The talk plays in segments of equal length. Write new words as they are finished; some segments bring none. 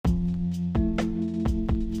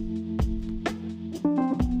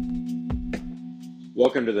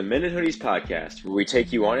Welcome to the Men in Hoodies podcast, where we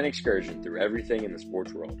take you on an excursion through everything in the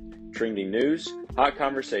sports world. Trending news, hot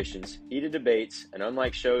conversations, heated debates, and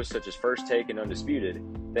unlike shows such as First Take and Undisputed,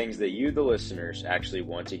 things that you, the listeners, actually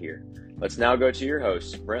want to hear. Let's now go to your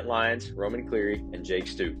hosts, Brent Lyons, Roman Cleary, and Jake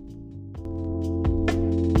Stute.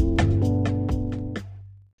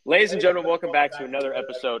 Ladies and gentlemen, welcome back to another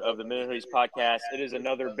episode of the Men in Hoodies podcast. It is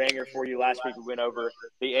another banger for you. Last week we went over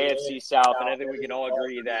the AFC South, and I think we can all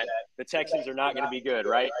agree that the Texans are not going to be good,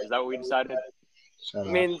 right? Is that what we decided? I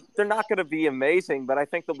mean, they're not going to be amazing, but I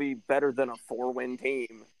think they'll be better than a 4-win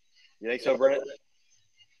team. You think so, Brent?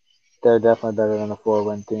 They're definitely better than a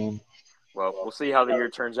 4-win team. Well, we'll see how the year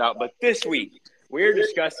turns out. But this week, we're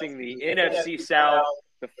discussing the NFC South,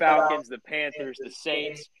 the Falcons, the Panthers, the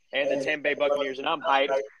Saints, and the Tampa Bay Buccaneers, and I'm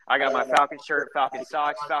hyped. I got my Falcons shirt, Falcons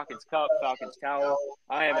socks, Falcons cup, Falcons towel.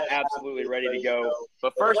 I am absolutely ready to go.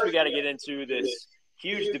 But first, we got to get into this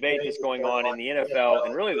huge debate that's going on in the NFL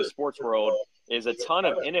and really the sports world. Is a ton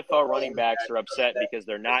of NFL running backs are upset because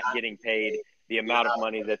they're not getting paid the amount of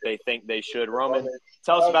money that they think they should. Roman,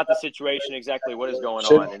 tell us about the situation, exactly what is going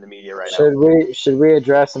on in the media right now. Should we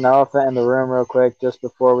address an elephant in the room real quick just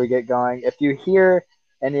before we get going? If you hear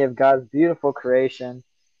any of God's beautiful creation,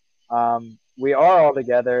 we are all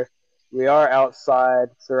together. We are outside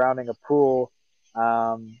surrounding a pool,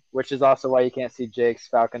 which is also why you can't see Jake's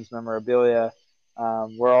Falcons memorabilia.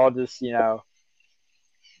 We're all just,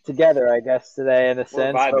 together, I guess, today in a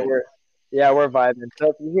sense. But we're vibing.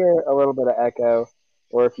 So if you hear a little bit of echo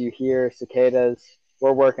or if you hear cicadas,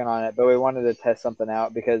 we're working on it. But we wanted to test something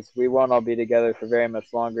out because we won't all be together for very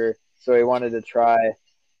much longer. So we wanted to try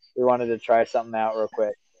something out real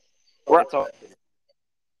quick. We're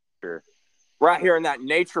out here in that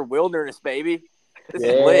nature wilderness, baby. This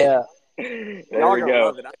is lit. Y'all are gonna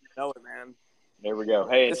love it. I know it, man. There we go.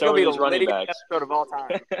 Hey, it's so going are to be these the running backs. episode of all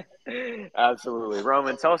time. Absolutely.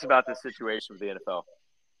 Roman, tell us about this situation with the NFL.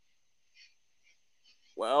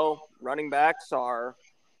 Well, running backs are,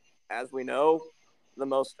 as we know, the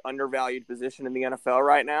most undervalued position in the NFL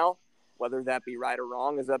right now. Whether that be right or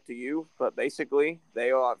wrong is up to you. But basically,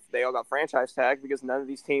 they all got franchise tagged because none of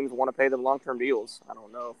these teams want to pay them long-term deals. I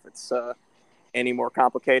don't know if it's any more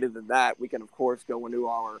complicated than that. We can, of course, go into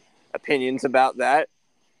our opinions about that,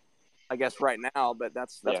 I guess, right now. But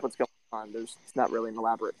that's what's going on. It's not really an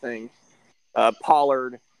elaborate thing. Tony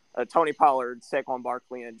Pollard, Saquon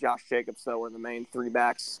Barkley, and Josh Jacobs, though, are the main three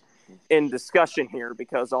backs in discussion here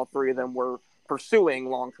because all three of them were pursuing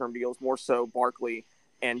long-term deals, more so Barkley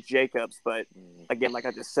and Jacobs. But again, like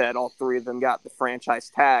I just said, all three of them got the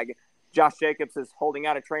franchise tag. Josh Jacobs is holding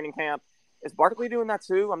out at training camp. Is Barkley doing that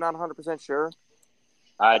too? I'm not 100% sure.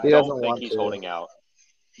 I don't think he's holding out.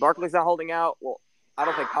 Barkley's not holding out? Well, I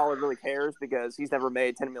don't think Pollard really cares because he's never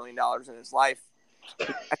made $10 million in his life.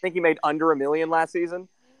 I think he made under $1 million last season.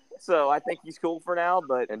 So I think he's cool for now.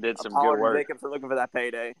 But and did some Pollard good work. And Jacobs are looking for that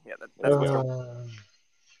payday. Yeah, that's what's going on.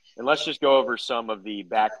 And let's just go over some of the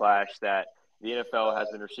backlash that the NFL has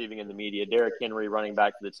been receiving in the media. Derrick Henry, running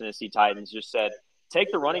back for the Tennessee Titans, just said,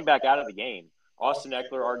 take the running back out of the game. Austin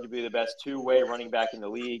Eckler, arguably the best two-way running back in the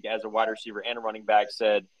league as a wide receiver and a running back,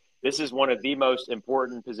 said, this is one of the most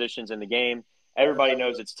important positions in the game. Everybody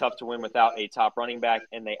knows it's tough to win without a top running back,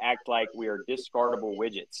 and they act like we are discardable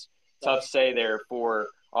widgets. Tough say there for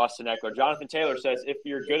Austin Eckler. Jonathan Taylor says, if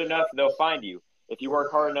you're good enough, they'll find you. If you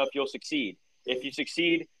work hard enough, you'll succeed. If you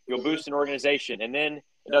succeed, you'll boost an organization. And then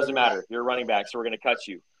it doesn't matter. You're a running back, so we're going to cut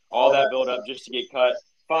you. All that build up just to get cut.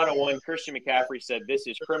 Final one, Christian McCaffrey said this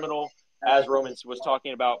is criminal. As Roman was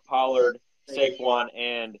talking about Pollard, Saquon,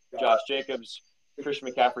 and Josh Jacobs, Christian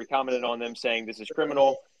McCaffrey commented on them saying this is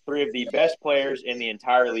criminal. Three of the best players in the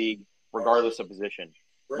entire league, regardless of position.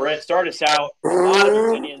 Brent, start us out. A lot of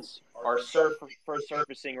opinions are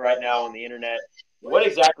surfacing right now on the internet. What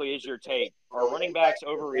exactly is your take? Are running backs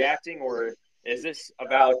overreacting, or is this a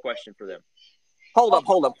valid question for them?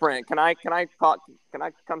 Hold up, Brent. Can I come in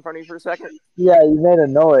front of you for a second? Yeah, you made a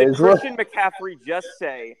noise. Did Christian McCaffrey just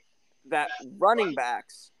say that running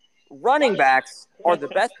backs are the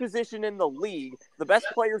best position in the league, the best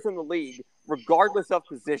players in the league, regardless of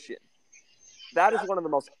position? That is one of the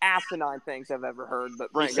most asinine things I've ever heard.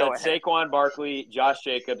 But Brent, go ahead. Saquon Barkley, Josh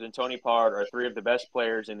Jacobs, and Tony Pollard are three of the best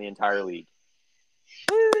players in the entire league.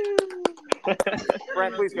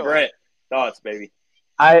 Brent, please go. Brent, thoughts, baby.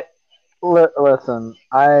 Listen,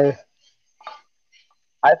 I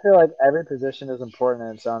feel like every position is important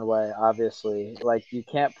in its own way, obviously. Like, you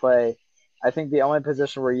can't play – I think the only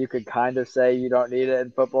position where you could kind of say you don't need it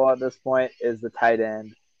in football at this point is the tight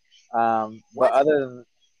end. But other than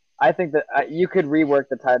 – I think that you could rework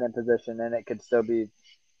the tight end position and it could still be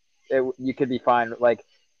 – you could be fine. Like,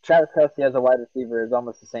 Travis Kelsey as a wide receiver is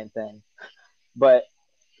almost the same thing, but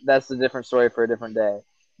that's a different story for a different day.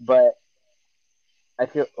 But I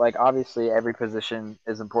feel like obviously every position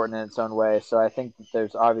is important in its own way, so I think that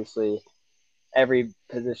there's obviously every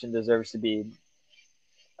position deserves to be,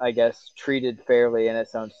 I guess, treated fairly in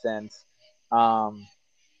its own sense. Um,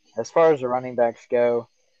 as far as the running backs go,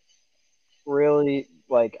 really,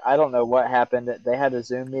 like, I don't know what happened. They had a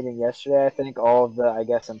Zoom meeting yesterday. I think all of the, I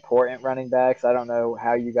guess, important running backs. I don't know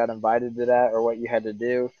how you got invited to that or what you had to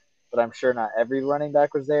do, but I'm sure not every running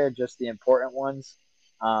back was there, just the important ones.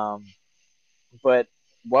 Um, but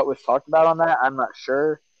what was talked about on that, I'm not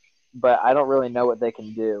sure. But I don't really know what they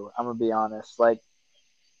can do. I'm gonna be honest. Like,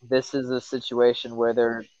 this is a situation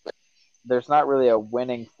where there's not really a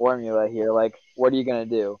winning formula here. Like, what are you gonna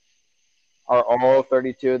do? Are all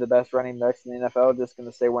 32 of the best running backs in the NFL just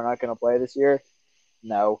gonna say we're not gonna play this year?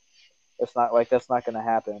 No, that's not gonna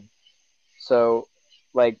happen. So,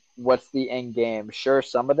 like, what's the end game? Sure,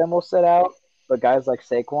 some of them will sit out, but guys like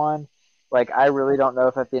Saquon, like, I really don't know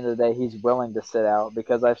if at the end of the day he's willing to sit out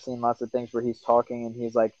because I've seen lots of things where he's talking and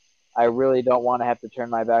he's like, I really don't want to have to turn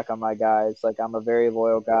my back on my guys. Like, I'm a very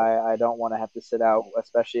loyal guy. I don't want to have to sit out,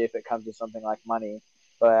 especially if it comes to something like money.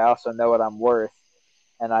 But I also know what I'm worth,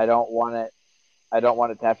 and I don't want it. I don't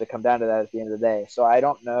want it to have to come down to that at the end of the day. So I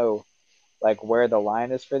don't know like where the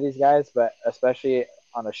line is for these guys, but especially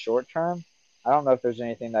on a short term, I don't know if there's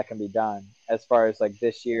anything that can be done as far as like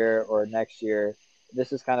this year or next year.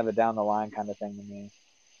 This is kind of a down the line kind of thing to me.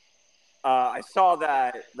 I saw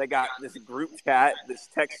that they got this group chat, this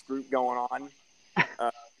text group going on,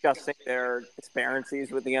 discussing their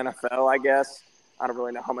experiences with the NFL, I guess. I don't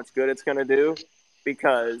really know how much good it's going to do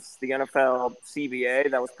because the NFL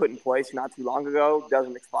CBA that was put in place not too long ago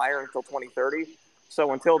doesn't expire until 2030.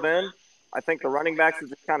 So until then, I think the running backs are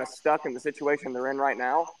just kind of stuck in the situation they're in right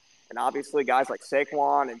now. And obviously, guys like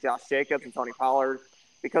Saquon and Josh Jacobs and Tony Pollard,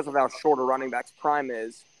 because of how short a running back's prime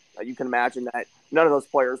is, you can imagine that none of those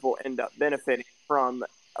players will end up benefiting from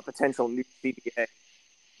a potential new CBA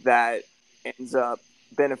that ends up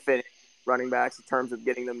benefiting running backs in terms of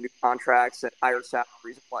getting them new contracts and higher salaries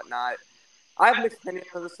and whatnot. I have mixed opinions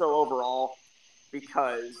on this though overall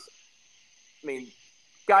because I mean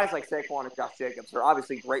guys like Saquon and Josh Jacobs are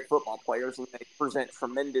obviously great football players and they present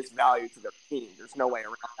tremendous value to their team. There's no way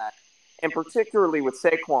around that. And particularly with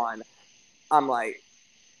Saquon, I'm like,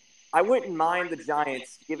 I wouldn't mind the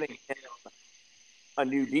Giants giving him a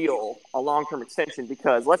new deal, a long term extension,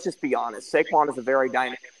 because let's just be honest, Saquon is a very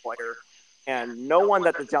dynamic player, and no one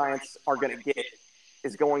that the Giants are going to get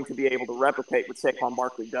is going to be able to replicate what Saquon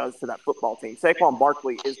Barkley does to that football team. Saquon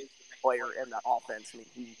Barkley is the player in that offense. I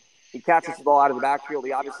mean, he catches the ball out of the backfield.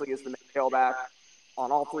 He obviously is the main tailback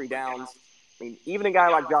on all three downs. I mean, even a guy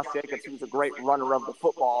like Josh Jacobs, who's a great runner of the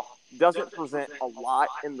football, doesn't present a lot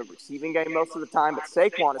in the receiving game most of the time. But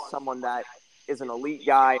Saquon is someone that is an elite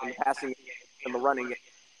guy in the passing and the running game.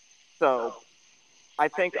 So I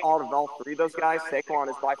think out of all three of those guys, Saquon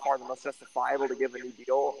is by far the most justifiable to give a new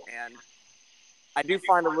deal. And I do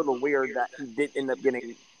find it a little weird that he did end up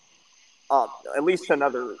getting at least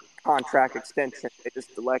another contract extension. They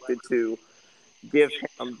just elected to give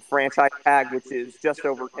him franchise tag, which is just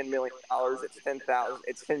over $10 million. It's 10,000.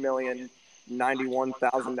 It's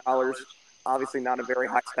 $10,091,000. Obviously, not a very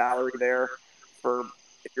high salary there for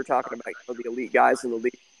if you're talking about the elite guys in the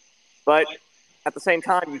league. But at the same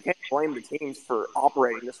time, you can't blame the teams for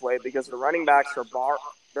operating this way because the running backs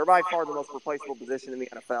they're by far the most replaceable position in the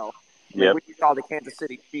NFL. I mean, Yep. we saw the Kansas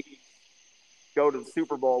City Chiefs go to the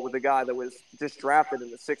Super Bowl with a guy that was just drafted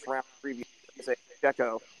in the sixth round previous,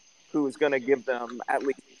 Checo, who is going to give them at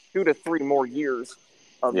least 2 to 3 more years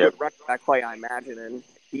of Yep. good running back play, I imagine. And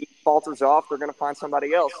if he falters off, they're going to find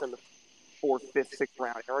somebody else in the fourth, fifth, sixth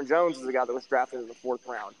round. Aaron Jones is the guy that was drafted in the fourth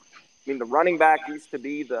round. I mean, the running back used to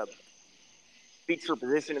be the feature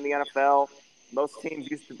position in the NFL. Most teams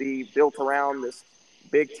used to be built around this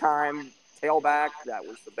big time tailback that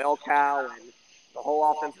was the bell cow, and the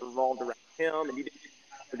whole offense revolved around him. And he didn't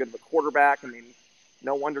have a good of a quarterback. I mean,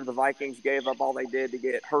 no wonder the Vikings gave up all they did to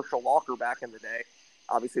get Herschel Walker back in the day.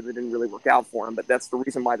 Obviously, they didn't really work out for him, but that's the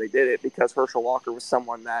reason why they did it, because Herschel Walker was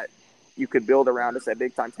someone that you could build around as that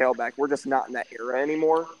big time tailback. We're just not in that era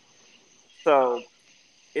anymore. So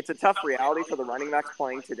it's a tough reality for the running backs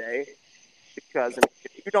playing today because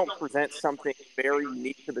if you don't present something very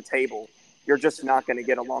unique to the table, you're just not going to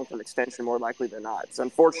get a long-term extension more likely than not. It's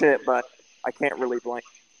unfortunate, but I can't really blame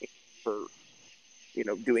for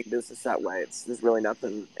doing business that way. There's really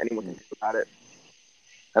nothing anyone can do about it.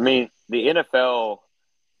 I mean, the NFL,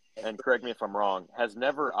 and correct me if I'm wrong, has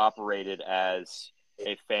never operated as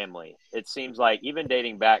a family. It seems like even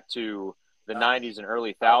dating back to the 90s and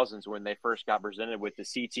early thousands when they first got presented with the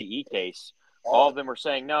CTE case. All of them were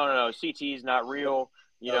saying, no, CTE is not real.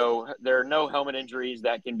 There are no helmet injuries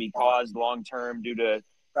that can be caused long term due to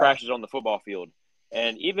crashes on the football field.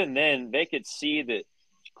 And even then, they could see that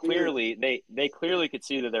clearly they clearly could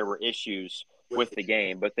see that there were issues with the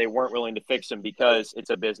game, but they weren't willing to fix them because it's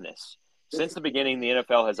a business. Since the beginning, the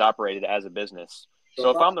NFL has operated as a business. So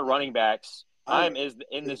if I'm the running backs, I'm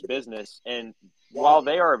in this business, and while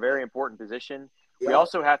they are a very important position, we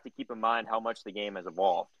also have to keep in mind how much the game has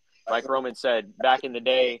evolved. Like Roman said, back in the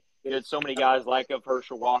day, you had so many guys like of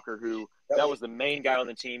Herschel Walker, who that was the main guy on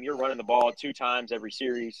the team. You're running the ball 2 times every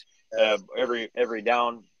series, every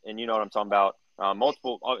down, and you know what I'm talking about.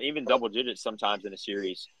 Multiple, even double digits sometimes in a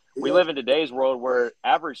series. We live in today's world where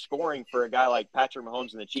average scoring for a guy like Patrick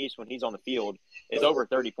Mahomes and the Chiefs when he's on the field is over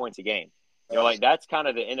 30 points a game. Like that's kind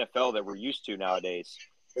of the NFL that we're used to nowadays.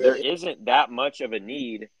 There isn't that much of a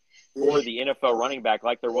need for the NFL running back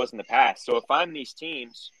like there was in the past. So if I'm these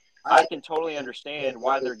teams, I can totally understand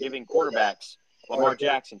why they're giving quarterbacks Lamar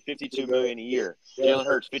Jackson $52 million a year, Jalen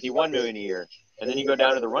Hurts $51 million a year, and then you go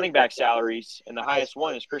down to the running back salaries, and the highest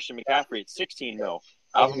one is Christian McCaffrey at $16 million,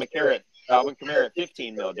 Alvin Kamara at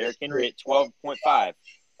 $15 million, Derrick Henry at $12.5.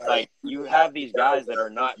 Like, you have these guys that are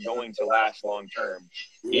not going to last long term.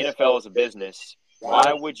 The NFL is a business.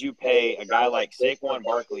 Why would you pay a guy like Saquon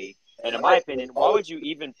Barkley? And in my opinion, why would you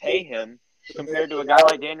even pay him compared to a guy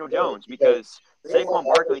like Daniel Jones? Because Saquon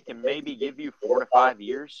Barkley can maybe give you 4 to 5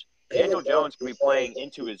 years. Daniel Jones could be playing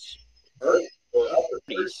into his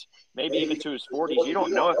 30s, maybe even to his 40s. You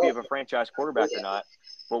don't know if you have a franchise quarterback or not.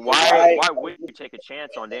 But why would you take a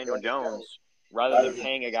chance on Daniel Jones rather than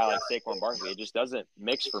paying a guy like Saquon Barkley? It just doesn't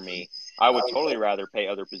mix for me. I would totally rather pay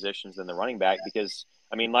other positions than the running back because,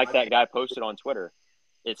 I mean, like that guy posted on Twitter,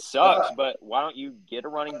 it sucks, but why don't you get a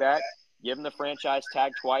running back, give him the franchise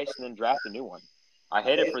tag twice, and then draft a new one? I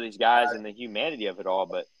hate it for these guys and the humanity of it all,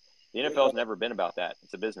 but the NFL's never been about that.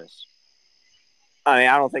 It's a business. I mean,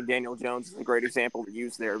 I don't think Daniel Jones is a great example to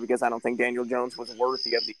use there because I don't think Daniel Jones was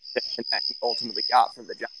worthy of the extension that he ultimately got from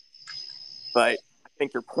the Giants. But I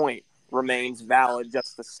think your point remains valid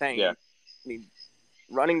just the same. Yeah. I mean,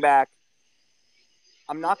 running back,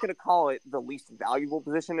 I'm not going to call it the least valuable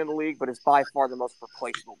position in the league, but it's by far the most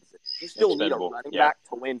replaceable position. You still need a running back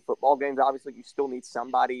to win football games. Obviously, you still need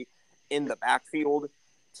somebody in the backfield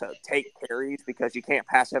to take carries because you can't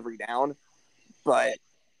pass every down. But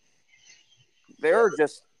there are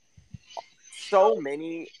just so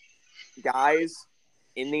many guys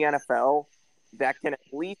in the NFL that can at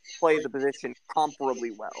least play the position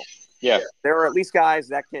comparably well. Yeah. There are at least guys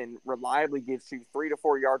that can reliably give you 3 to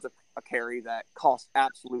 4 yards of a carry that cost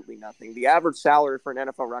absolutely nothing. The average salary for an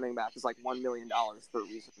NFL running back is like $1 million for a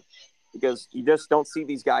reason. Because you just don't see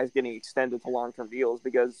these guys getting extended to long-term deals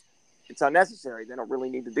because it's unnecessary. They don't really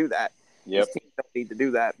need to do that. Yep. These teams don't need to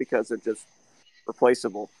do that because they're just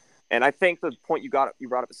replaceable. And I think the point you brought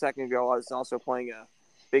up a second ago is also playing a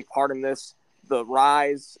big part in this, the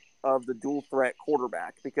rise of the dual threat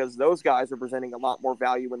quarterback, because those guys are presenting a lot more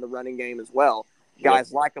value in the running game as well.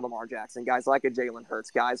 Guys like a Lamar Jackson, guys like a Jalen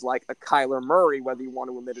Hurts, guys like a Kyler Murray, whether you want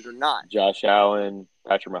to admit it or not. Josh Allen,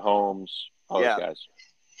 Patrick Mahomes, all those guys.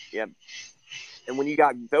 Yeah. And when you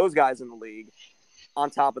got those guys in the league, on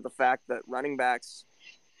top of the fact that running backs,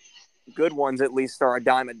 good ones at least, are a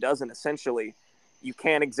dime a dozen essentially, you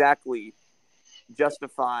can't exactly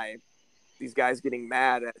justify these guys getting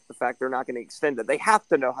mad at the fact they're not going to extend it. They have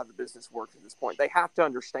to know how the business works at this point. They have to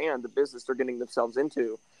understand the business they're getting themselves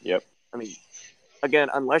into. Yep. I mean, again,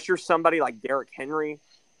 unless you're somebody like Derrick Henry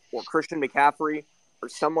or Christian McCaffrey or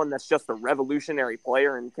someone that's just a revolutionary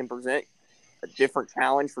player and can present a different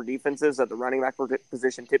challenge for defenses that the running back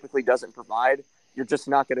position typically doesn't provide, you're just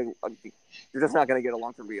not going to get a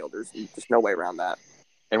long-term deal. There's just no way around that.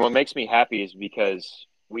 And what makes me happy is because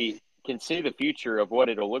we can see the future of what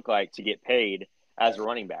it'll look like to get paid as a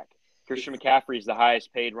running back. Christian McCaffrey is the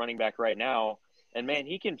highest paid running back right now, and, man,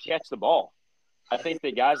 he can catch the ball. I think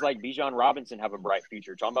that guys like Bijan Robinson have a bright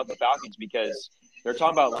future. Talking about the Falcons because they're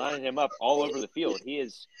talking about lining him up all over the field. He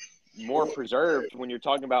is more preserved when you're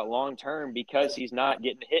talking about long-term because he's not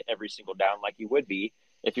getting hit every single down like he would be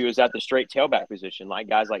if he was at the straight tailback position, like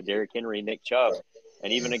guys like Derrick Henry, Nick Chubb,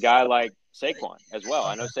 and even a guy like Saquon as well.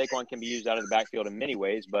 I know Saquon can be used out of the backfield in many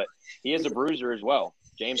ways, but he is a bruiser as well.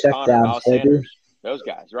 James Conner, Miles Sanders, those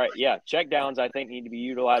guys, right? Yeah, check downs I think need to be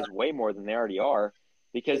utilized way more than they already are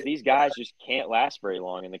because these guys just can't last very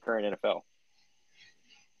long in the current NFL.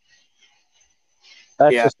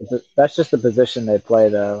 That's just the position they play,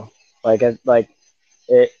 though.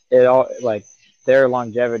 It all their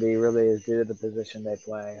longevity really is due to the position they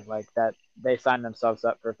play. Like that, they sign themselves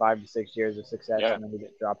up for 5 to 6 years of success, Yeah, and then they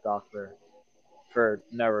get dropped off for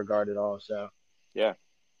no regard at all. So yeah.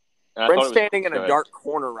 And I Brent's thought it was standing in go a ahead. dark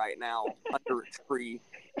corner right now under a tree.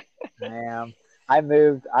 I am. I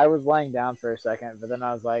moved. I was laying down for a second, but then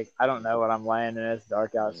I was like, I don't know what I'm laying in. It's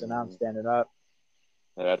dark out, so now I'm standing up.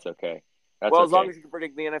 Yeah, that's okay. That's Well, as long okay. as you can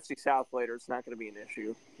predict the NFC South later, it's not going to be an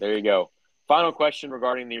issue. There you go. Final question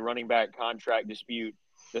regarding the running back contract dispute.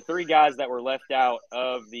 The three guys that were left out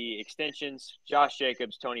of the extensions, Josh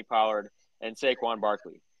Jacobs, Tony Pollard, and Saquon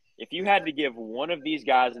Barkley. If you had to give one of these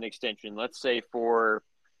guys an extension, let's say for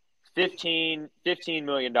 $15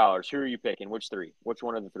 million, who are you picking? Which three? Which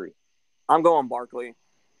one of the three? I'm going Barkley.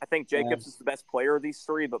 I think Jacobs And is the best player of these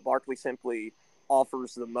three, but Barkley simply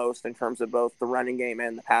offers the most in terms of both the running game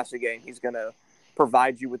and the passing game. He's going to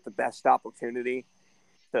provide you with the best opportunity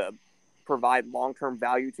to provide long-term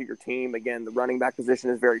value to your team. Again, the running back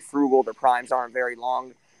position is very frugal. Their primes aren't very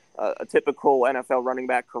long. A typical NFL running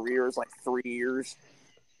back career is like 3 years.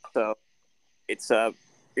 So it's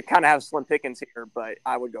you kind of have slim pickings here, but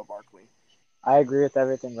I would go Barkley. I agree with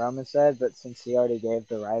everything Roman said, but since he already gave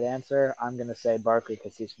the right answer, I'm gonna say Barkley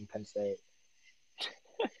because he's from Penn State.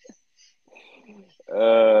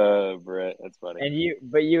 Brett, that's funny.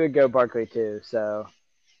 But you would go Barkley too. So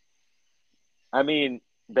I mean,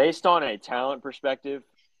 based on a talent perspective,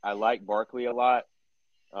 I like Barkley a lot.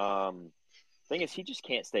 Thing is, he just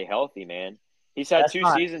can't stay healthy, man. He's had that's two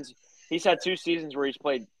not seasons. He's had 2 seasons where he's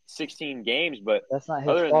played 16 games, but that's not his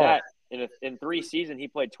other than fault. that, in 3 seasons he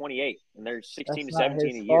played 28, and there's 16 That's to not 17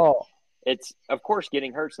 his a year. fault. It's of course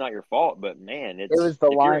getting hurt's not your fault, but man, It it's was the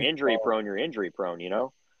if you're line's injury fault. prone, you're injury prone. You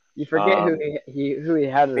know. You forget who he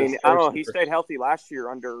had as I his mean, I don't coach. know. He stayed healthy last year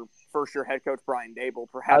under first-year head coach Brian Dable. I was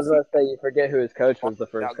Perhaps he about to say you forget who his coach was the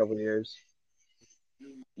first couple of years.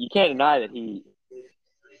 You can't deny that he,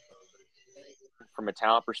 from a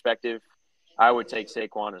talent perspective, I would take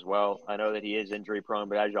Saquon as well. I know that he is injury prone,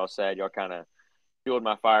 but as y'all said, y'all kind of fueled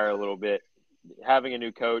my fire a little bit. Having a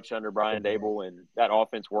new coach under Brian Dable and that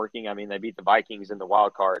offense working, I mean, they beat the Vikings in the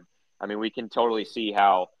wild card. I mean, we can totally see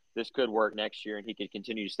how this could work next year and he could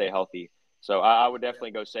continue to stay healthy. So I would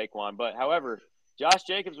definitely go Saquon. But however, Josh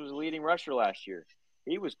Jacobs was the leading rusher last year.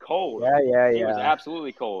 He was cold. He was Yeah.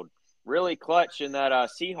 absolutely cold. Really clutch in that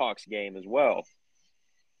Seahawks game as well.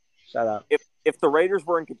 Shut up. if the Raiders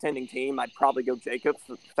were a contending team, I'd probably go Jacobs.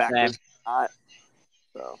 The fact Same. is not.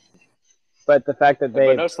 So But the fact that But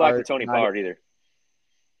they no slack to are Tony not, Pollard either.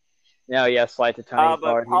 no, yes, slight to Tony but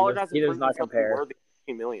Pollard. Pollard He hasn't does proved not himself to be compare. worthy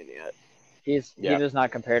of $15 million yet. He does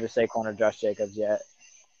not compare to Saquon or Josh Jacobs yet.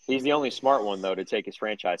 He's the only smart one though to take his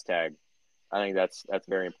franchise tag. I think that's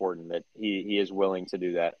very important that he is willing to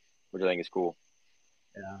do that, which I think is cool.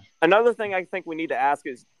 Yeah. Another thing I think we need to ask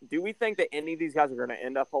is, do we think that any of these guys are going to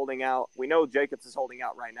end up holding out? We know Jacobs is holding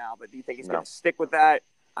out right now, but do you think he's going to stick with that?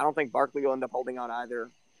 I don't think Barkley will end up holding out either.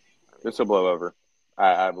 This will blow over.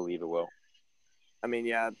 I believe it will. I mean,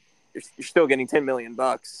 yeah, you're still getting $10 million.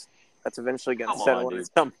 That's eventually going to settle in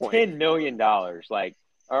at some point. $10 million. Like,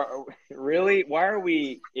 really? Why are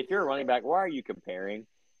we? If you're a running back, why are you comparing?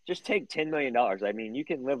 Just take $10 million. I mean, you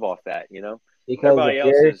can live off that. You know, Because everybody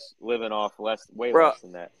else is living off way less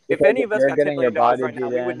than that. If any of us got $10 million right now,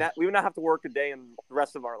 we would not have to work a day in the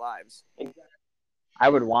rest of our lives. I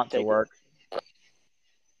would want to work.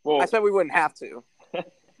 Well, I said we wouldn't have to.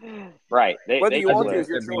 Right. Whether you want to is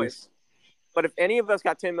your choice. But if any of us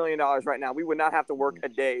got $10 million right now, we would not have to work a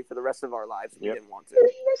day for the rest of our lives if we didn't want to.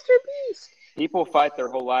 Mr. Beast. People fight their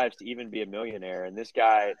whole lives to even be a millionaire, and these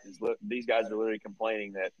guys are literally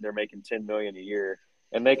complaining that they're making $10 million a year,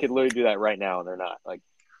 and they could literally do that right now, and they're not. Like,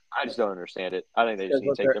 I just don't understand it. I think they just need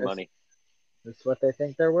to take their money. That's what they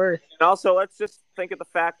think they're worth. And also, let's just think of the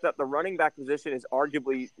fact that the running back position is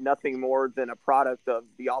arguably nothing more than a product of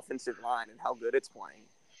the offensive line and how good it's playing.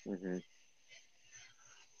 Mm-hmm.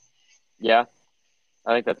 Yeah,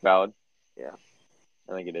 I think that's valid. Yeah,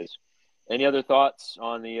 I think it is. Any other thoughts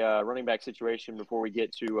on the running back situation before we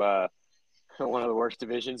get to one of the worst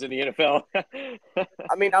divisions in the NFL?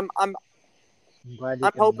 I mean, I'm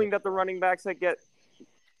hoping that the running backs that get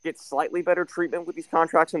slightly better treatment with these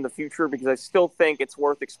contracts in the future, because I still think it's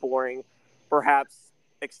worth exploring perhaps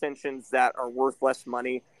extensions that are worth less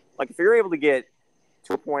money. Like if you're able to get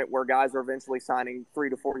to a point where guys are eventually signing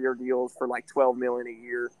 3 to 4 year deals for like $12 million a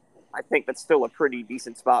year, I think that's still a pretty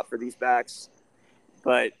decent spot for these backs.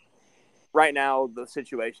 But right now, the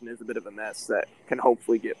situation is a bit of a mess that can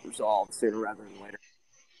hopefully get resolved sooner rather than later.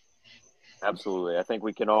 Absolutely. I think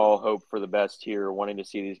we can all hope for the best here, wanting to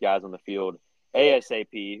see these guys on the field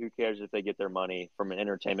ASAP. Who cares if they get their money from an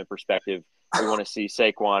entertainment perspective? we want to see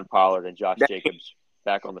Saquon, Pollard, and Josh Jacobs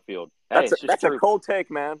back on the field. Hey, it's just that's true. a cold take,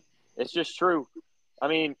 man. It's just true. I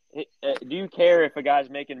mean, do you care if a guy's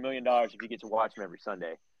making $1 million if you get to watch him every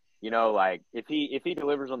Sunday? Like if he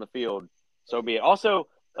delivers on the field, so be it. Also,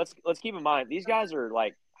 let's keep in mind these guys are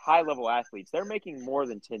like high level athletes. They're making more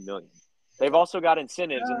than $10 million. They've also got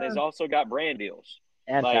incentives and they've also got brand deals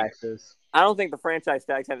and like, taxes. I don't think the franchise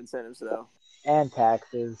tags have incentives though. And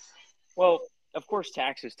taxes. Well, of course,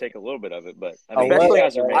 taxes take a little bit of it, but I mean, especially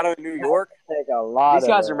these guys are out of New York. Take a lot. These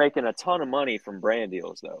guys are making a ton of money from brand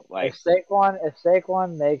deals, though. Like if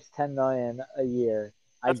Saquon makes $10 million a year,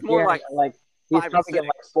 that's more like he's probably getting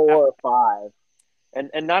like 4 or 5.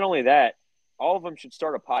 And not only that, all of them should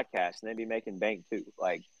start a podcast and they'd be making bank too.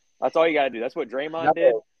 Like that's all you got to do. That's what Draymond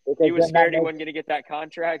did. He was scared he wasn't going to get that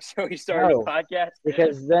contract, so he started a podcast.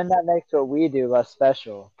 Because then that makes what we do less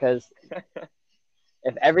special. Because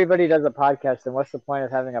if everybody does a podcast, then what's the point of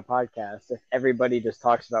having a podcast if everybody just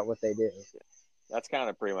talks about what they do? That's kind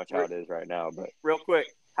of pretty much how it is right now. But real quick,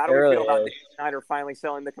 how do we feel about Dan Snyder finally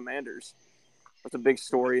selling the Commanders? That's a big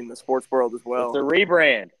story in the sports world as well. It's a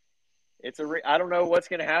rebrand. I don't know what's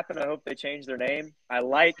going to happen. I hope they change their name. I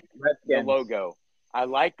like the logo. I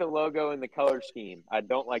like the logo and the color scheme. I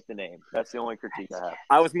don't like the name. That's the only critique I have.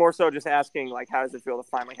 I was more so just asking, like, how does it feel to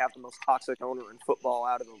finally have the most toxic owner in football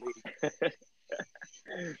out of the league?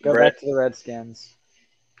 Go back to the Redskins.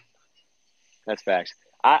 That's facts.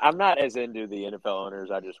 I'm not as into the NFL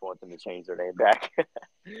owners. I just want them to change their name back.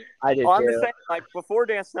 I did too. I'm just saying, like, before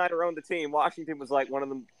Dan Snyder owned the team, Washington was like one of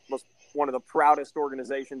the proudest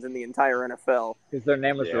organizations in the entire NFL. Because their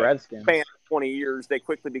name was the Redskins. Span 20 years, they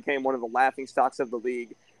quickly became one of the laughing stocks of the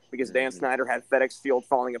league because Dan Snyder had FedEx Field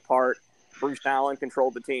falling apart. Bruce Allen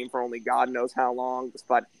controlled the team for only God knows how long,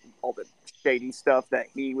 despite all the shady stuff that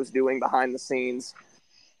he was doing behind the scenes.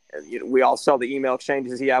 We all saw the email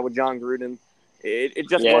exchanges he had with John Gruden. It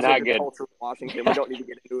just wasn't a good culture in Washington. We don't need to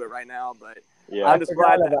get into it right now, but I'm just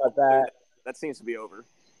glad about that. That seems to be over.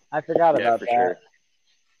 I forgot about that. Sure.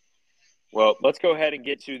 Well, let's go ahead and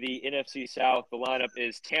get to the NFC South. The lineup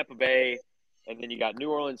is Tampa Bay, and then you got New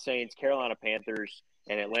Orleans Saints, Carolina Panthers,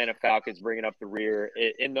 and Atlanta Falcons bringing up the rear.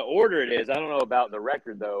 In the order it is, I don't know about the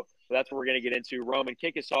record, though, but that's what we're going to get into. Roman,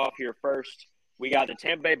 kick us off here first. We got the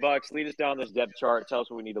Tampa Bay Bucks. Lead us down this depth chart. Tell us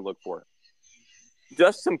what we need to look for.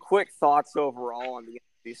 Just some quick thoughts overall on the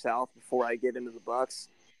NFC South before I get into the Bucks.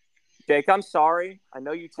 Jake, I'm sorry. I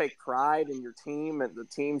know you take pride in your team and the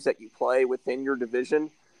teams that you play within your division,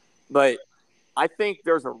 but I think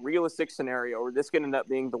there's a realistic scenario where this could end up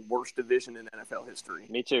being the worst division in NFL history.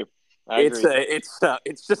 Me too. I agree.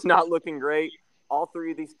 It's just not looking great. All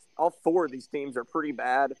four of these teams are pretty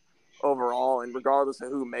bad overall, and regardless of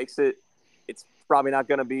who makes it, it's probably not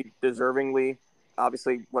going to be deservingly.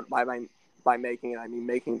 Obviously, by making it, I mean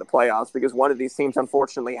making the playoffs, because one of these teams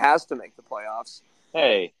unfortunately has to make the playoffs.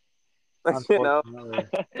 Hey.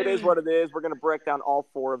 It is what it is. We're going to break down all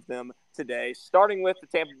four of them today, starting with the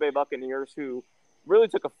Tampa Bay Buccaneers, who really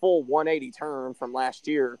took a full 180 turn from last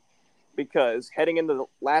year, because heading into the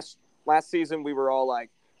last season, we were all like,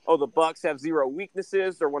 oh, the Bucs have zero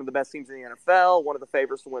weaknesses. They're one of the best teams in the NFL, one of the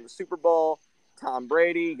favorites to win the Super Bowl, Tom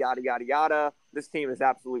Brady, yada, yada, yada. This team is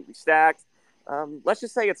absolutely stacked. Let's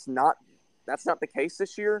just say that's not the case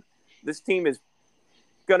this year. This team is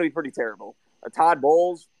going to be pretty terrible. Todd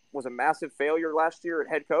Bowles was a massive failure last year at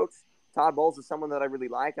head coach. Todd Bowles is someone that I really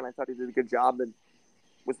like, and I thought he did a good job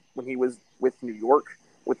when he was with New York,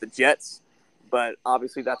 with the Jets. But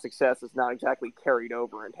obviously that success is not exactly carried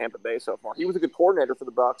over in Tampa Bay so far. He was a good coordinator for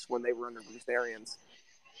the Bucs when they were under Bruce Arians.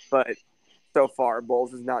 But so far,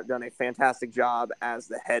 Bowles has not done a fantastic job as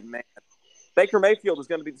the head man. Baker Mayfield is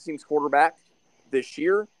going to be the team's quarterback this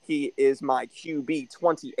year. He is my QB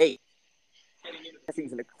 28.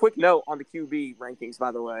 Season. A quick note on the QB rankings,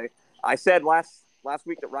 by the way. I said last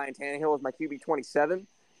week that Ryan Tannehill was my QB 27.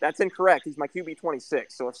 That's incorrect. He's my QB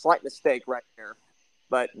 26, so a slight mistake right there.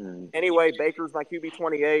 But anyway, Baker's my QB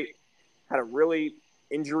 28. Had a really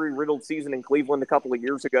injury-riddled season in Cleveland a couple of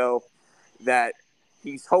years ago that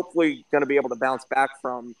he's hopefully going to be able to bounce back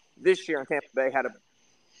from this year. And Tampa Bay had a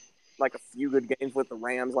few good games with the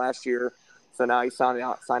Rams last year. So now he's signed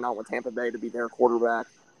on with Tampa Bay to be their quarterback.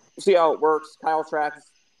 We'll see how it works. Kyle Trask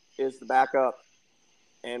is the backup,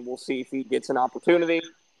 and we'll see if he gets an opportunity.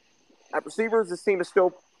 At receivers, this team is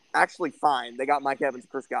still actually fine. They got Mike Evans and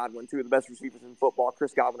Chris Godwin, two of the best receivers in football.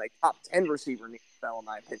 Chris Godwin, a top 10 receiver in the NFL, in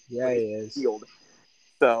my opinion. Yeah, he is. Field.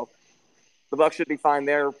 So the Bucs should be fine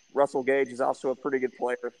there. Russell Gage is also a pretty good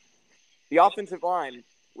player. The offensive line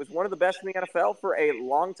was one of the best in the NFL for a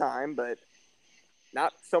long time, but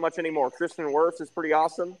not so much anymore. Tristan Wirfs is pretty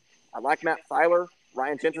awesome. I like Matt Filer.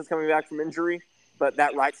 Ryan Jensen's coming back from injury, but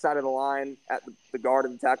that right side of the line at the guard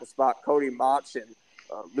and the tackle spot, Cody Motch and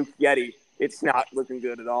Luke Yeti, it's not looking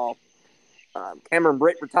good at all. Cameron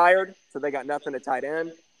Britt retired, so they got nothing at tight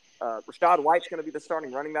end. Rashad White's going to be the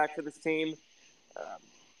starting running back for this team.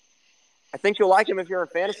 I think you'll like him if you're in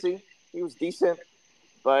fantasy. He was decent,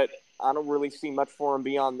 but I don't really see much for him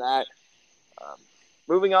beyond that.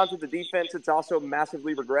 Moving on to the defense, it's also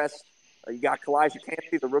massively regressed. You got Kalijah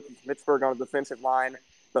Cansey, the rookie from Pittsburgh, on the defensive line,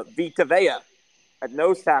 but Vita Vea at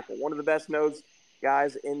nose tackle, one of the best nose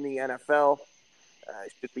guys in the NFL.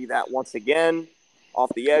 Should be that once again.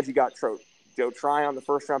 Off the edge, you got Joe Tryon, the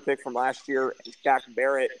first-round pick from last year, and Shaq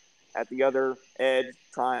Barrett at the other edge.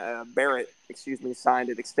 Barrett, signed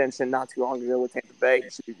an extension not too long ago with Tampa Bay. He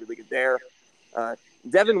should be really good there.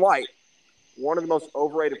 Devin White, one of the most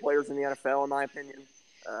overrated players in the NFL, in my opinion,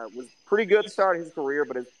 was pretty good to start his career,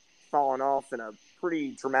 but has fallen off in a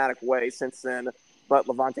pretty dramatic way since then. But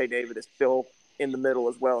Levante David is still in the middle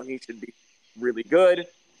as well, and he should be really good.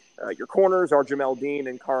 Your corners are Jamel Dean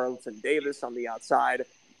and Carlton Davis on the outside.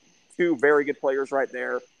 Two very good players right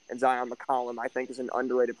there. And Zion McCollum, I think, is an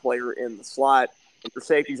underrated player in the slot. And your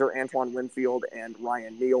safeties are Antoine Winfield and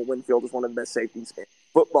Ryan Neal. Winfield is one of the best safeties in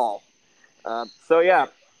football.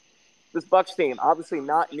 This Bucs team, obviously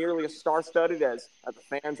not nearly as star-studded as the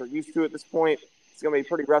fans are used to at this point. It's going to be a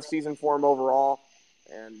pretty rough season for them overall.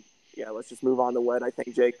 And, let's just move on to what I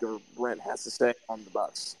think Jake or Brent has to say on the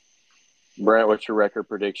Bucs. Brent, what's your record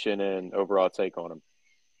prediction and overall take on them?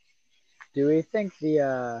 Do we think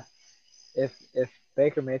if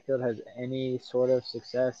Baker Mayfield has any sort of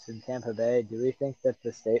success in Tampa Bay, do we think that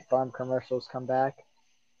the State Farm commercials come back?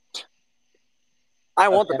 I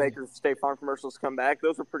want the Baker State Farm commercials to come back.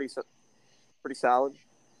 Those were pretty solid.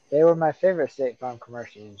 They were my favorite State Farm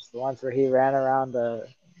commercials. The ones where he ran around the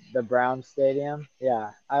Browns stadium.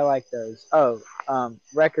 Yeah, I like those. Oh,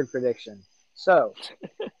 record prediction. So,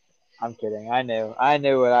 I'm kidding. I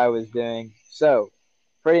knew what I was doing. So,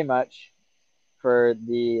 pretty much for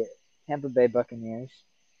the Tampa Bay Buccaneers,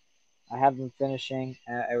 I have them finishing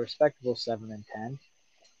at a respectable 7-10.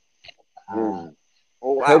 Oh,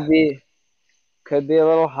 wow. Could be a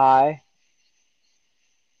little high.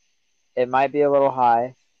 It might be a little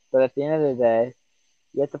high, but at the end of the day,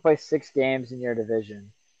 you have to play 6 games in your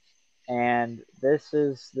division, and this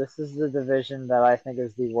is the division that I think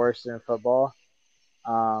is the worst in football.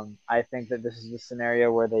 I think that this is the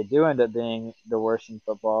scenario where they do end up being the worst in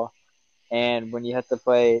football, and when you have to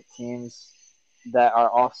play teams that are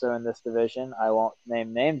also in this division, I won't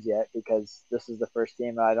name names yet because this is the first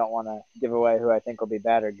team and I don't want to give away who I think will be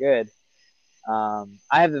bad or good. I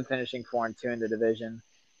have them finishing 4-2 in the division,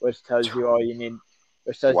 which tells you all you need.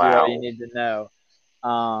 Which tells you all you need to know.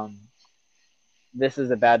 This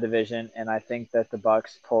is a bad division, and I think that the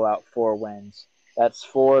Bucs pull out 4 wins. That's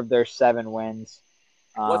 4 of their 7 wins.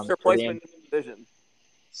 What's their placement in the division?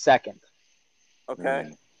 Second.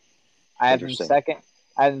 Okay. I have them second.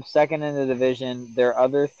 I have them second in the division. Their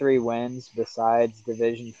other 3 wins, besides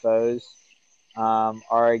division foes,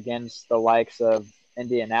 are against the likes of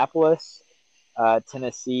Indianapolis,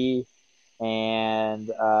 Tennessee,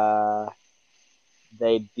 and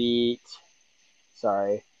they beat.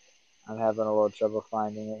 Sorry, I'm having a little trouble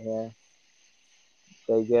finding it here.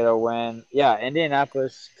 They get a win. Yeah,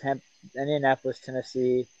 Indianapolis,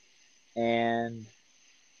 Tennessee, and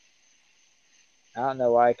I don't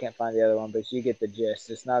know why I can't find the other one, but you get the gist.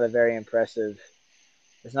 It's not a very impressive.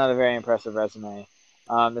 It's not a very impressive resume.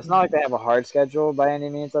 It's not like they have a hard schedule by any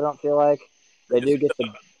means. I don't feel like they do get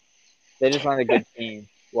the. They just aren't a good team.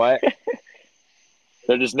 What?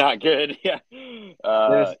 They're just not good. Yeah.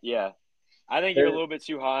 Yeah. I think you're a little bit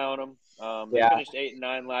too high on them. They finished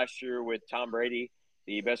 8-9 last year with Tom Brady,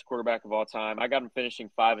 the best quarterback of all time. I got them finishing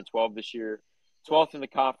 5-12 this year, 12th in the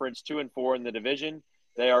conference, 2-4 in the division.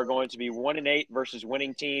 They are going to be 1-8 versus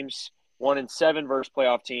winning teams, 1-7 versus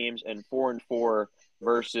playoff teams, and 4-4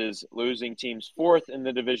 versus losing teams. 4th in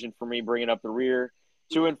the division for me, bringing up the rear.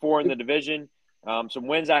 2-4 in the division. Some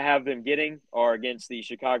wins I have them getting are against the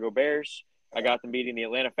Chicago Bears. I got them beating the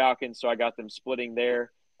Atlanta Falcons, so I got them splitting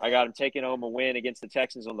there. I got them taking home a win against the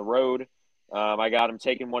Texans on the road. I got them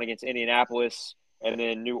taking one against Indianapolis and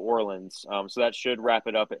then New Orleans. So that should wrap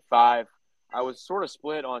it up at 5. I was sort of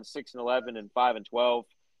split on 6-11 and 5-12,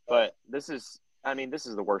 but this is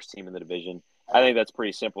the worst team in the division. I think that's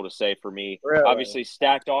pretty simple to say for me. Really? Obviously,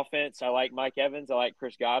 stacked offense. I like Mike Evans. I like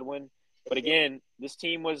Chris Godwin. But again, this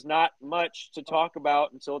team was not much to talk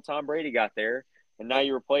about until Tom Brady got there, and now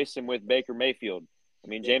you replace him with Baker Mayfield. I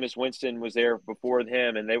mean, Jameis Winston was there before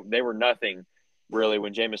him, and they were nothing really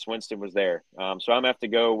when Jameis Winston was there. So I'm going to have to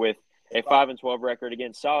go with a 5-12 record.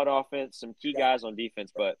 Again, solid offense, some key guys on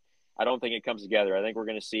defense, but I don't think it comes together. I think we're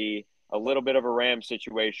going to see a little bit of a Rams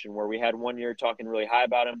situation where we had 1 year talking really high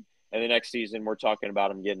about him, and the next season we're talking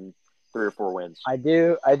about him getting 3 or 4 wins. I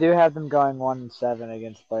do have them going 1-7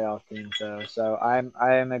 against playoff teams though, so I am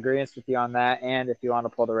in agreement with you on that. And if you want to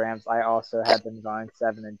pull the Rams, I also had them going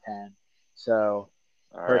 7-10. So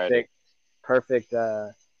perfect.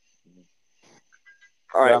 All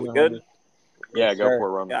right, we Roman, good? Yeah, Yes, go sir. for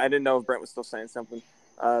it, Roman. Yeah, I didn't know if Brent was still saying something.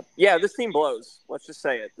 Yeah, this team blows. Let's just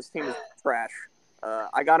say it. This team is trash.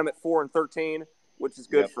 I got them at 4-13, which is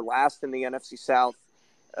good for last in the NFC South.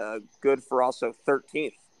 Good for also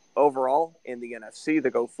 13th overall in the NFC. They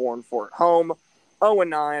go 4-4 at home,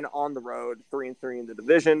 0-9 on the road, 3-3 in the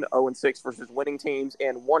division, 0-6 versus winning teams,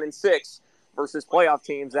 and 1-6 versus playoff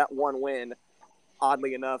teams. That one win,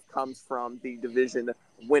 oddly enough, comes from the division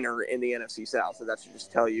winner in the NFC South. So that should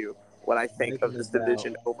just tell you what I think of this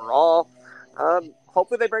division overall.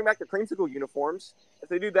 Hopefully they bring back the creamsicle uniforms. If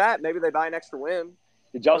they do that, maybe they buy an extra win.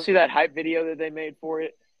 Did y'all see that hype video that they made for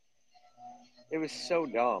it? It was so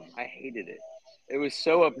dumb. I hated it. It was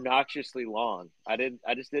so obnoxiously long. I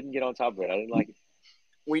just didn't get on top of it. I didn't like it.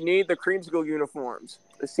 We need the creamsicle uniforms.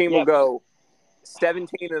 This team will go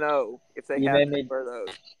 17-0 if they have to wear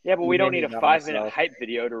those. Yeah, but we don't need a 5-minute hype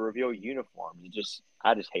video to reveal uniforms.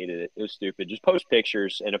 I just hated it. It was stupid. Just post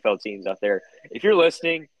pictures, NFL teams out there. If you're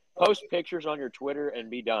listening, post pictures on your Twitter and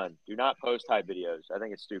be done. Do not post hype videos. I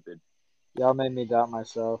think it's stupid. Y'all made me doubt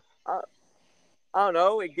myself. I don't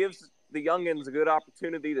know. It gives the youngins a good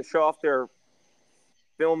opportunity to show off their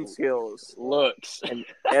film skills, looks, and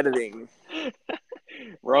editing.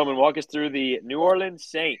 Roman, walk us through the New Orleans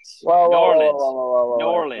Saints. Whoa, New whoa,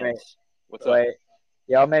 Orleans. Wait, What's up?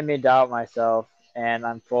 Y'all made me doubt myself, and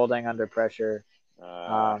I'm folding under pressure.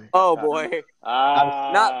 Oh, boy.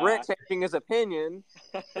 Not Brent changing his opinion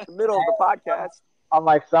in the middle of the podcast.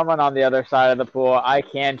 Unlike someone on the other side of the pool, I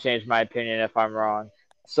can change my opinion if I'm wrong.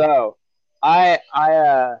 So, I'm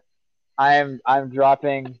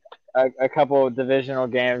dropping a couple divisional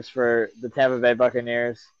games for the Tampa Bay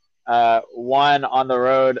Buccaneers. One on the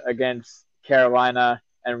road against Carolina,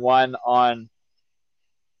 and one on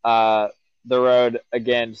the road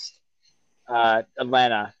against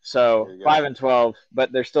Atlanta. So 5-12,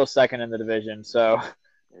 but they're still second in the division. So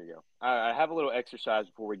there you go. I have a little exercise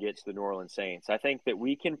before we get to the New Orleans Saints. I think that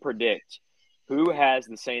we can predict who has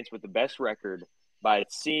the Saints with the best record by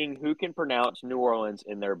seeing who can pronounce New Orleans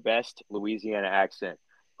in their best Louisiana accent.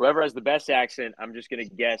 Whoever has the best accent, I'm just going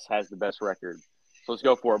to guess has the best record. So let's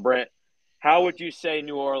go for it. Brent, how would you say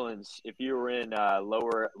New Orleans if you were in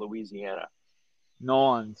lower Louisiana? New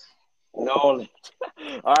Orleans.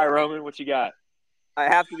 All right, Roman, what you got? I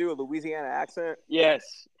have to do a Louisiana accent?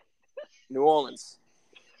 Yes. New Orleans.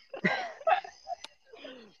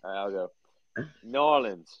 All right, I'll go. New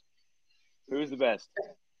Orleans. Who's the best?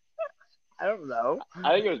 I don't know.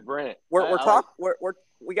 I think it was Brent.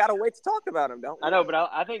 We got to wait to talk about him, don't we? I know, but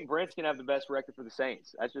I think Brent's going to have the best record for the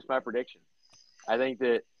Saints. That's just my prediction. I think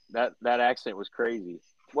that accent was crazy.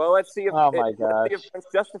 Well, let's see if Brent's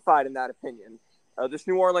justified in that opinion. This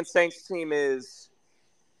New Orleans Saints team is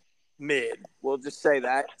mid. We'll just say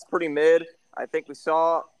that. It's pretty mid. I think we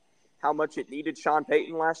saw how much it needed Sean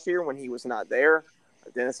Payton last year when he was not there.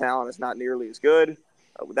 Dennis Allen is not nearly as good.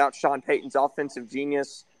 Without Sean Payton's offensive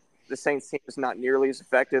genius, the Saints team is not nearly as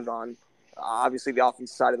effective on, obviously, the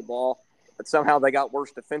offensive side of the ball. But somehow they got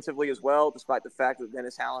worse defensively as well, despite the fact that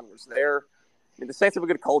Dennis Allen was there. I mean, the Saints have a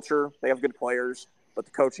good culture. They have good players. But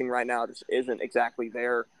the coaching right now just isn't exactly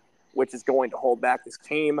there, which is going to hold back this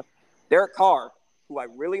team. Derek Carr, who I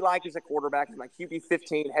really like as a quarterback, is my QB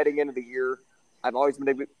 15 heading into the year. I've always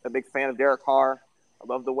been a big fan of Derek Carr. I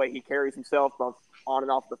love the way he carries himself both on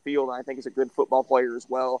and off the field, and I think he's a good football player as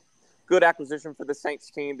well. Good acquisition for the Saints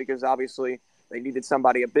team because obviously they needed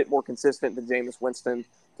somebody a bit more consistent than Jameis Winston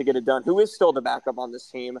to get it done, who is still the backup on this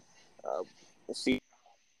team. We'll see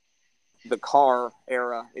the Carr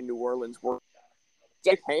era in New Orleans work.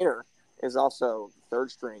 Jay Painter is also third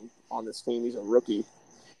string on this team. He's a rookie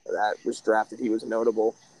that was drafted. He was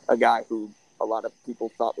notable, a guy who a lot of people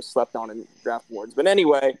thought was slept on in draft awards. But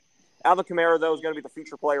anyway, Alvin Kamara, though, is going to be the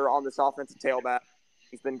future player on this offensive tailback.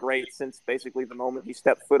 He's been great since basically the moment he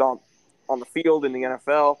stepped foot on the field in the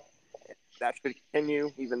NFL. That should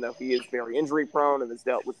continue, even though he is very injury-prone and has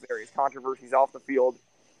dealt with various controversies off the field.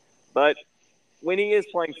 But when he is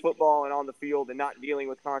playing football and on the field and not dealing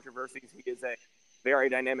with controversies, he is a very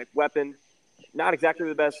dynamic weapon. Not exactly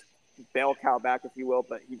the best bell cow back, if you will,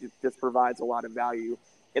 but he just provides a lot of value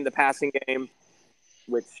in the passing game,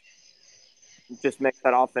 which just makes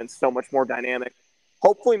that offense so much more dynamic.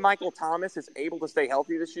 Hopefully Michael Thomas is able to stay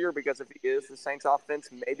healthy this year, because if he is, the Saints offense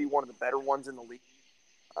may be one of the better ones in the league.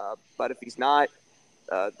 But if he's not,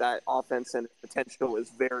 that offense and potential is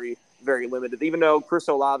very, very limited. Even though Chris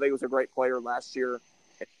Olave was a great player last year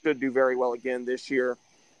and should do very well again this year.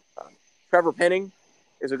 Trevor Penning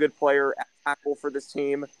is a good player at tackle for this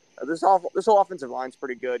team. This whole offensive line is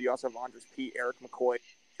pretty good. You also have Andres Pete, Eric McCoy,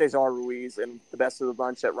 Cesar Ruiz, and the best of the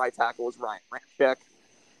bunch at right tackle is Ryan Ramczyk.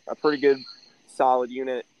 A pretty good, solid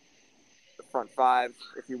unit. The front five,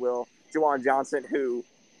 if you will. Juwan Johnson, who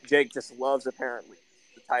Jake just loves apparently,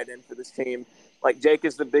 the tight end for this team. Like, Jake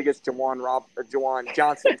is the biggest Juwan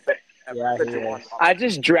Johnson fan ever. Yeah, he Juwan is. I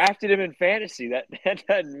just drafted him in fantasy. That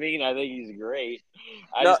doesn't mean I think he's great.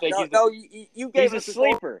 I just think you gave he's a us this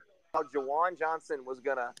whole sleeper. how Juwan Johnson was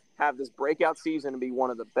going to have this breakout season and be one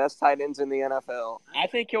of the best tight ends in the NFL. I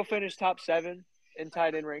think he'll finish top 7 in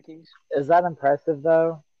tight end rankings. Is that impressive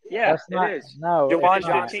though? Yeah, That's not. it is. No, Juwan it's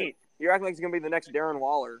not. Johnson. You're acting like he's going to be the next Darren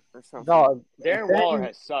Waller or something. Dog, Darren Waller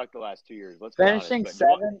has sucked the last 2 years. Let's be honest. finishing But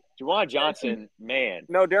seventh. Juwan Johnson, man.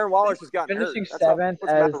 No, Darren Waller's just gotten Finishing hurt. seventh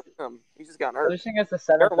What's the matter as- with him? He's just gotten hurt. Finishing as the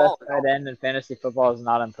seventh Darren best Waller. tight end in fantasy football is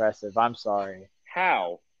not impressive. I'm sorry.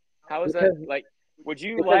 How? How is Because- that? Like, would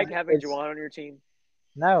you because like having it's- Juwan on your team?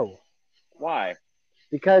 No, Why?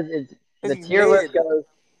 because it's the He's tier list mid. goes.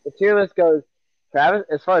 The tier list goes. Travis,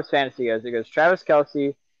 as far as fantasy goes, it goes Travis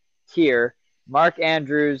Kelce, tier, Mark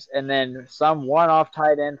Andrews, and then some one-off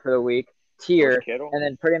tight end for the week, tier, George Kittle? and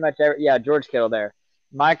then pretty much George Kittle there.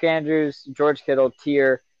 Mike Andrews, George Kittle,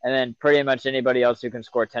 tier, and then pretty much anybody else who can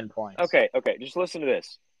score 10 points. Okay. Just listen to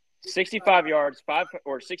this. 65 yards,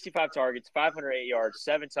 65 targets, 508 yards,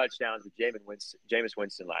 7 touchdowns with Jameis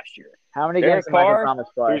Winston last year. How many Derek games did Michael Carr, Thomas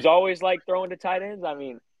play? who's always like throwing to tight ends. I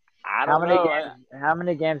mean, I How don't many know. games? How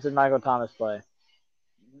many games did Michael Thomas play?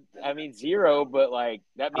 I mean, 0, but like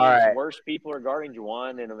that means All right. worse people are guarding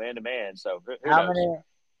Juwan and man to man. So who How knows? many?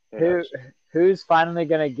 Who Who? knows? Who's finally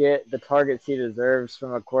going to get the targets he deserves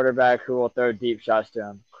from a quarterback who will throw deep shots to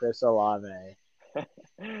him? Chris Olave.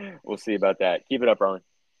 We'll see about that. Keep it up, Rowan.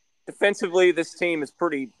 Defensively, this team is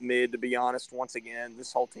pretty mid, to be honest. Once again,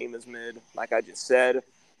 this whole team is mid, like I just said.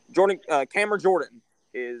 Cameron Jordan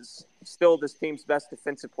is still this team's best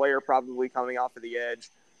defensive player, probably coming off of the edge.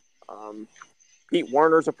 Pete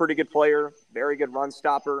Werner's a pretty good player, very good run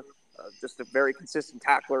stopper, just a very consistent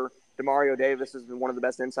tackler. Demario Davis has been one of the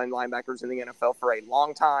best inside linebackers in the NFL for a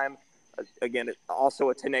long time. Again, also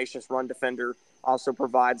a tenacious run defender. Also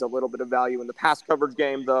provides a little bit of value in the pass coverage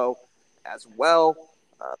game, though, as well.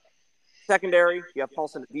 Secondary, you have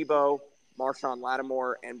Paulson Adebo, Marshawn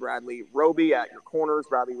Lattimore, and Bradley Roby at your corners.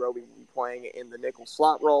 Bradley Roby will be playing in the nickel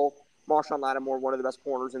slot role. Marshawn Lattimore, one of the best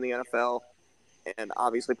corners in the NFL. And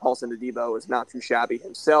obviously, Paulson Adebo is not too shabby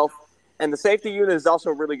himself. And the safety unit is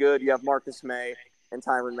also really good. You have Marcus May and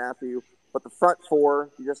Tyrann Mathieu. But the front four,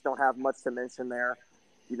 you just don't have much to mention there.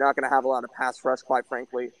 You're not going to have a lot of pass rush, quite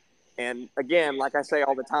frankly. And again, like I say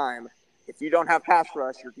all the time, if you don't have pass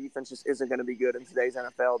rush, your defense just isn't going to be good in today's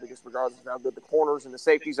NFL, because regardless of how good the corners and the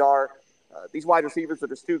safeties are, these wide receivers are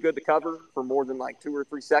just too good to cover for more than like 2 or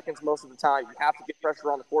 3 seconds most of the time. You have to get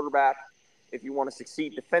pressure on the quarterback if you want to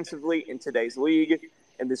succeed defensively in today's league,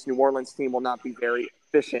 and this New Orleans team will not be very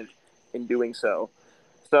efficient in doing so.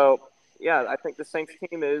 So, yeah, I think the Saints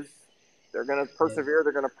team they're going to persevere.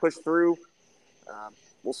 They're going to push through.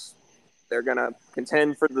 They're going to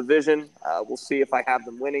contend for the division. We'll see if I have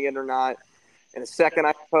them winning it or not in a second,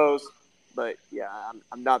 I suppose. But, yeah,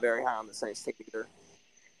 I'm not very high on the Saints team either.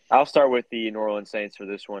 I'll start with the New Orleans Saints for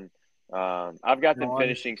this one. I've got them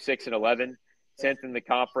finishing 6-11, 10th in the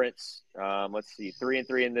conference. Let's see,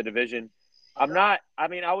 3-3 in the division. I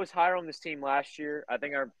was higher on this team last year. I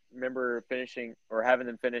think I remember finishing or having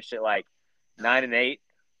them finish at like 9-8.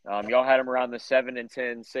 Y'all had them around the 7-10,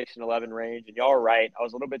 6-11 range, and y'all are right. I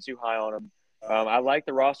was a little bit too high on them. I like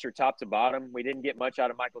the roster top to bottom. We didn't get much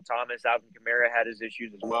out of Michael Thomas. Alvin Kamara had his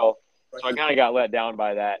issues as well, so I kind of got let down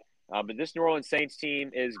by that. But this New Orleans Saints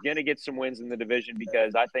team is going to get some wins in the division,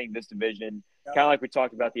 because I think this division, kind of like we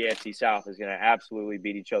talked about the AFC South, is going to absolutely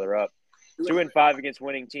beat each other up. 2-5 against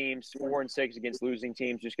winning teams, 4-6 against losing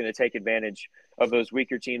teams, just going to take advantage of those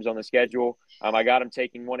weaker teams on the schedule. I got them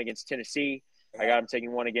taking one against Tennessee. I got them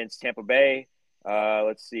taking one against Tampa Bay.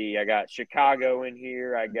 Let's see. I got Chicago in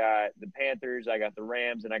here. I got the Panthers. I got the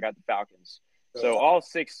Rams, and I got the Falcons. So all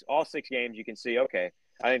six games, you can see, okay,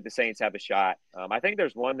 I think the Saints have a shot. I think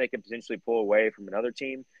there's one they could potentially pull away from another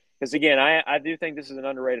team. Because, again, I do think this is an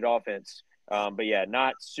underrated offense. But, yeah,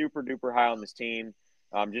 not super duper high on this team.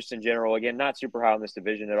 Just in general, again, not super high on this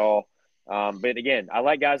division at all. But, again, I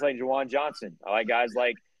like guys like Juwan Johnson. I like guys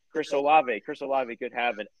like Chris Olave. Chris Olave could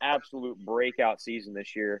have an absolute breakout season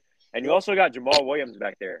this year. And you also got Jamal Williams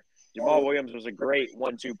back there. Jamal Williams was a great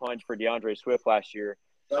 1-2 punch for DeAndre Swift last year.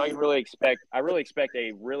 So I really expect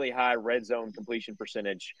a really high red zone completion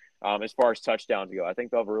percentage as far as touchdowns go. I think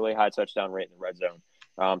they'll have a really high touchdown rate in the red zone.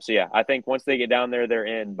 So yeah, I think once they get down there, they're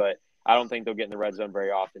in. But I don't think they'll get in the red zone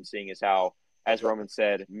very often, seeing as how, as Roman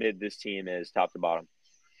said, mid this team is top to bottom.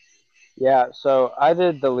 Yeah, so I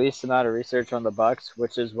did the least amount of research on the Bucks,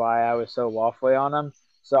 which is why I was so waffly on them.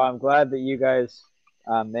 So I'm glad that you guys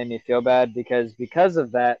made me feel bad because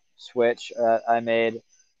of that switch I made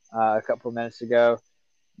a couple of minutes ago.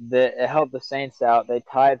 It helped the Saints out. They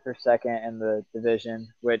tied for second in the division,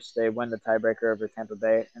 which they win the tiebreaker over Tampa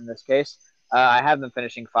Bay in this case. I have them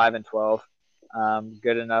finishing 5-12,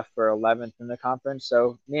 good enough for 11th in the conference.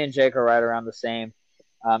 So me and Jake are right around the same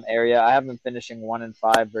area. I have them finishing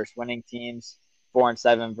 1-5 versus winning teams,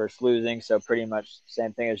 4-7 versus losing. So pretty much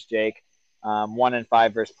same thing as Jake.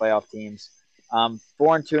 1-5 versus playoff teams.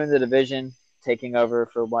 4-2 in the division, taking over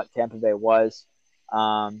for what Tampa Bay was.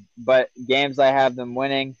 But games I have them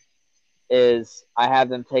winning is I have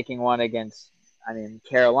them taking one against,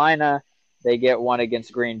 Carolina. They get one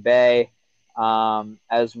against Green Bay,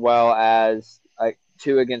 as well as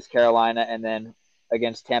two against Carolina, and then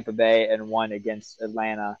against Tampa Bay, and one against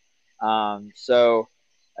Atlanta. So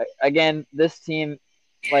again, this team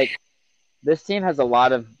has a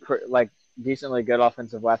lot of decently good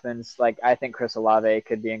offensive weapons. Like I think Chris Olave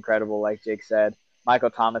could be incredible, like Jake said.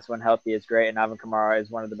 Michael Thomas, when healthy, is great, and Alvin Kamara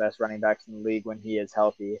is one of the best running backs in the league when he is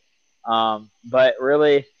healthy. But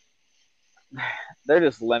really, they're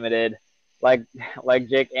just limited. Like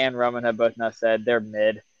Jake and Roman have both now said, they're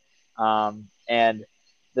mid. And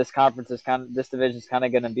this division is kind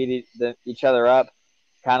of going to beat each other up,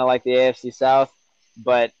 kind of like the AFC South.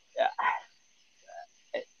 But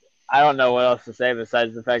I don't know what else to say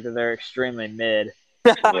besides the fact that they're extremely mid.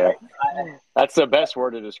 Yeah, that's the best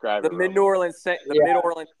word to describe the it. Mid Orleans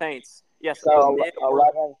Saints. Yes, so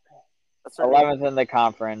 11th in the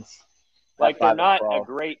conference. Like they're not a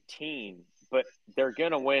great team, but they're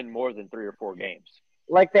gonna win more than 3 or 4 games.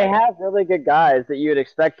 Like they have really good guys that you would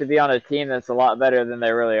expect to be on a team that's a lot better than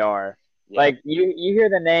they really are. Yeah. Like you hear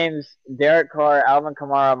the names Derek Carr, Alvin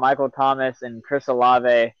Kamara, Michael Thomas, and Chris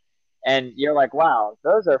Olave, and you're like, wow,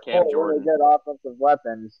 those are 4 really good offensive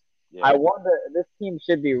weapons. Yeah. I wonder, this team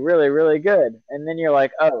should be really, really good. And then you're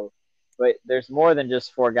like, oh, but there's more than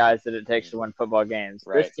just 4 guys that it takes to win football games.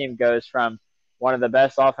 Right. This team goes from one of the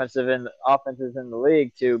best offenses in the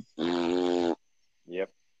league to yep,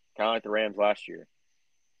 kind of like the Rams last year.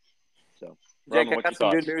 So, Jake, I got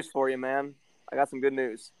some good news for you, man. I got some good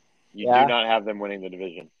news. You do not have them winning the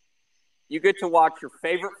division. You get to watch your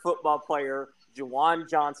favorite football player, Juwan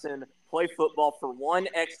Johnson, play football for one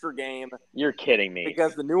extra game. You're kidding me.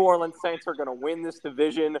 Because the New Orleans Saints are going to win this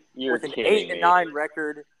division with an 8-9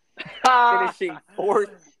 record, finishing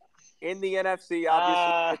 4th in the NFC.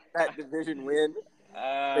 Obviously, with that division win,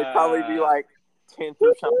 they'd probably be like 10th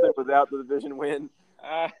or something without the division win.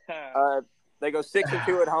 They go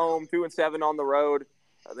 6-2 at home, 2-7 on the road.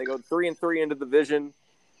 They go 3-3 into the division,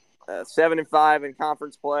 7-5 in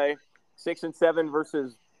conference play, 6-7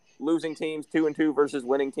 versus losing teams, 2-2 versus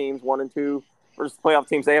winning teams, 1-2 versus playoff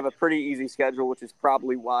teams. They have a pretty easy schedule, which is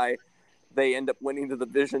probably why they end up winning the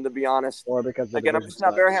division, to be honest. Or because I'm just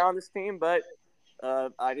not very high on this team, but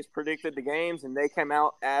I just predicted the games, and they came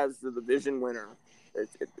out as the division winner.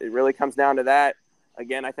 It really comes down to that.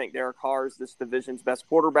 Again, I think Derek Carr is this division's best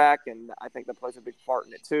quarterback, and I think that plays a big part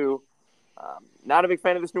in it too. Not a big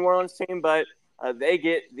fan of this New Orleans team, but they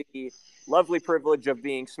get the lovely privilege of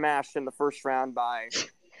being smashed in the first round by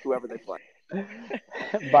whoever they play.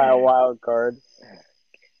 By a wild card.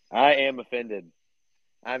 I am offended.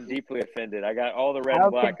 I'm deeply offended. I got all the red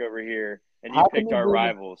and black over here, and you picked our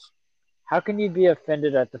rivals. How can you be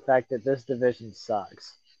offended at the fact that this division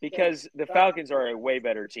sucks? Because the Falcons are a way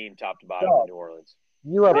better team top to bottom than New Orleans.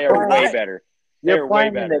 They are way better. They're way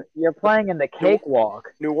better. You're playing in the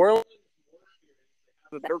cakewalk. New Orleans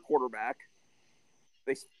with their quarterback.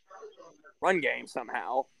 They run game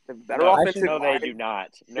somehow. They have better offensive line. No, they do not.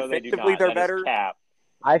 No, they do not. They're better. Cap.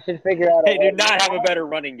 I should figure out. They do not have a better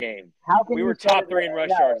running game. We were top 3 in rush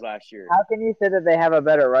yards last year. How can you say that they have a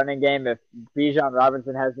better running game if Bijan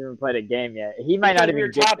Robinson hasn't even played a game yet? He might not even. We were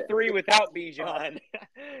top 3 without Bijan.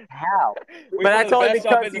 How? But that's only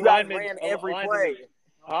because you guys ran every play.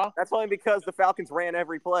 Huh? That's only because the Falcons ran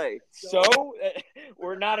every play. So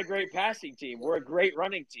we're not a great passing team. We're a great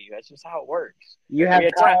running team. That's just how it works. You have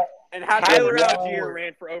And how Tyler that Algier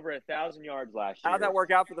ran for over 1,000 yards last year. How'd that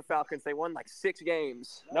work out for the Falcons? They won like 6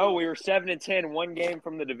 games. No, we were 7-10, one game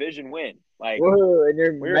from the division win. Like, woohoo,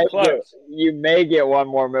 and we were close. You may get one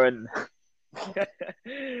more win. But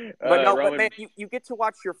man, you get to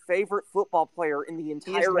watch your favorite football player in the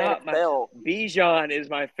entire NFL. Bijan is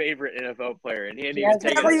my favorite NFL player, and he hasn't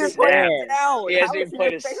even taken a snap. He hasn't even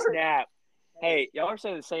played a snap. Hey, y'all are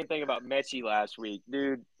saying the same thing about Mechie last week,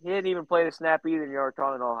 dude. He didn't even play the snap either, and y'all are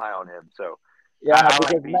calling all high on him. So yeah, I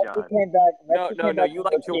because like Mechie came back. No, you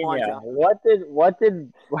like Juwan. What did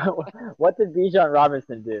Bijan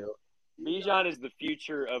Robinson do? Bijan is the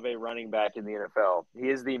future of a running back in the NFL. He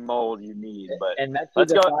is the mold you need. But and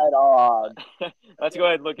let's go. Let's go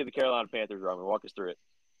ahead and look at the Carolina Panthers, Roman. Walk us through it.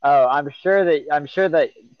 Oh, I'm sure that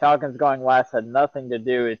Falcons going last had nothing to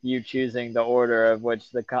do with you choosing the order of which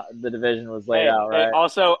the division was laid out, right? Hey,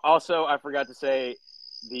 also, I forgot to say,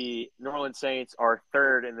 the New Orleans Saints are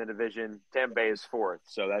third in the division. Tampa Bay is fourth.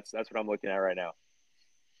 So that's what I'm looking at right now.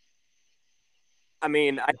 I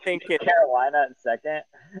mean, I think Carolina in second.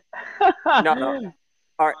 No.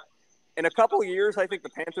 All right. In a couple of years, I think the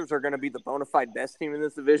Panthers are going to be the bona fide best team in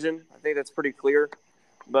this division. I think that's pretty clear.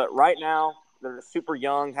 But right now, they're super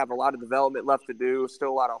young, have a lot of development left to do, still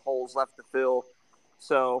a lot of holes left to fill.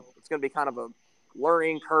 So it's going to be kind of a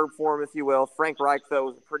learning curve for them, if you will. Frank Reich,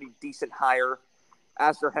 though, is a pretty decent hire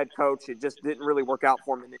as their head coach. It just didn't really work out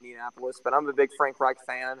for him in Indianapolis. But I'm a big Frank Reich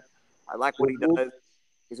fan. I like what he does.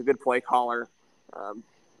 He's a good play caller.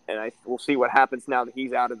 And we'll see what happens now that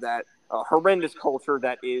he's out of that horrendous culture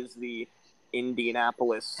that is the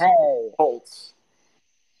Indianapolis Colts.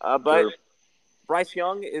 But Bryce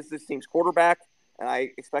Young is this team's quarterback, and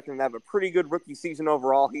I expect him to have a pretty good rookie season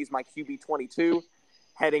overall. He's my QB 22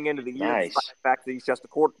 heading into the year. Nice. Despite the fact that he's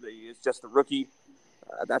just a rookie.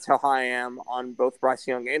 That's how high I am on both Bryce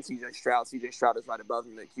Young and CJ Stroud. CJ Stroud is right above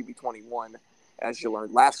him at QB 21, as you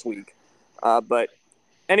learned last week. But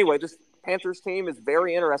anyway, this Panthers team is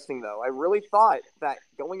very interesting, though. I really thought that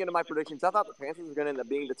going into my predictions, I thought the Panthers were going to end up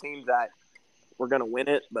being the team that were going to win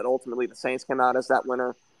it, but ultimately the Saints came out as that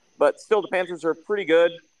winner. But still, the Panthers are pretty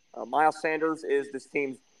good. Miles Sanders is this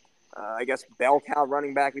team's, bell cow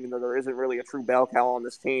running back, even though there isn't really a true bell cow on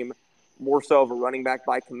this team. More so of a running back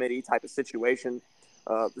by committee type of situation.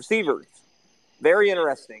 Receivers, very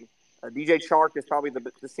interesting. DJ Chark is probably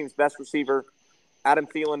this team's best receiver. Adam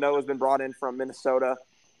Thielen, though, has been brought in from Minnesota.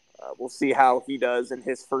 We'll see how he does in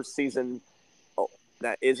his first season.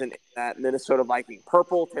 That isn't that Minnesota Viking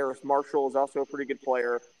purple. Terrace Marshall is also a pretty good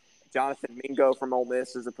player. Jonathan Mingo from Ole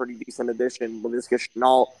Miss is a pretty decent addition. Laviska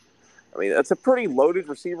Shenault. I mean, that's a pretty loaded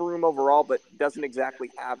receiver room overall, but doesn't exactly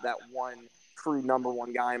have that one true number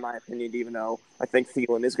one guy, in my opinion, even though I think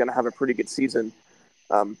Thielen is going to have a pretty good season.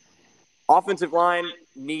 Offensive line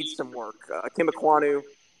needs some work. Kim Ekwonu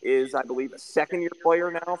is, I believe, a second-year player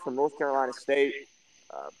now from North Carolina State.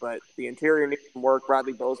 But the interior needs some work.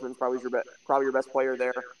 Bradley Bozeman's probably your best player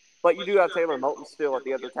there. But you do have Taylor Moton still at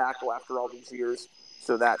the other tackle after all these years,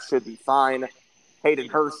 so that should be fine. Hayden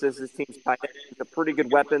Hurst is his team's tight end. He's a pretty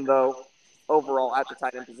good weapon, though, overall at the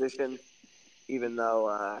tight end position, even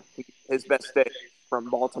though his best days from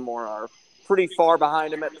Baltimore are pretty far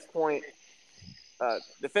behind him at this point.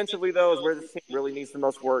 Defensively, though, is where this team really needs the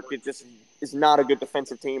most work. It just is not a good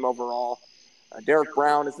defensive team overall. Derek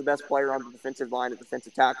Brown is the best player on the defensive line at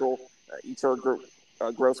defensive tackle. Itur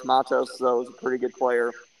Gross Matos, though, is a pretty good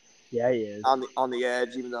player. Yeah, he is. On the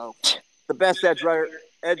edge, even though the best edge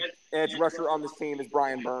rusher on this team is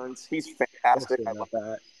Brian Burns. He's fantastic. I love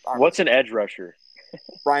that. What's an edge rusher?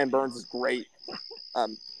 Brian Burns is great.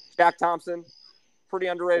 Shaq Thompson, pretty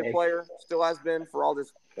underrated player. Still has been for all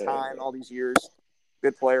this time, all these years.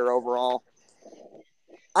 Good player overall.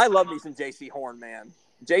 I love me some J.C. Horn, man.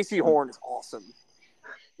 J.C. Horn is awesome.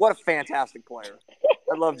 What a fantastic player.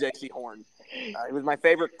 I love J.C. Horn. He was my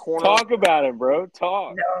favorite corner. Talk about him, bro.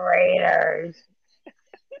 Talk. The Raiders.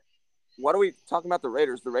 What are we talking about the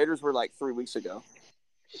Raiders? The Raiders were like 3 weeks ago.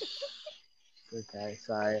 Okay,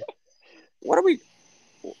 sorry. What are we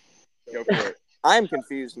 – Go for it. I am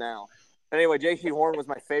confused now. Anyway, J.C. Horn was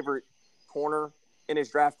my favorite corner in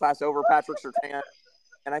his draft class over Patrick Surtain.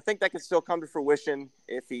 And I think that could still come to fruition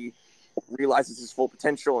if he realizes his full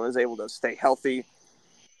potential and is able to stay healthy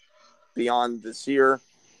beyond this year.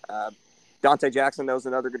 Dante Jackson, though, is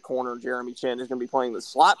another good corner. Jeremy Chin is going to be playing the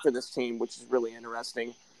slot for this team, which is really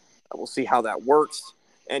interesting. We'll see how that works.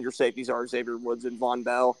 And your safeties are Xavier Woods and Von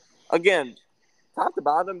Bell. Again, top to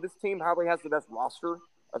bottom, this team probably has the best roster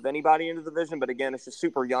of anybody in the division. But, again, it's just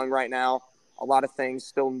super young right now. A lot of things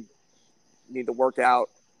still need to work out.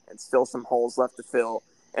 and still some holes left to fill.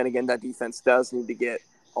 And again, that defense does need to get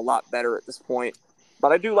a lot better at this point.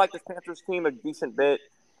 But I do like this Panthers team a decent bit.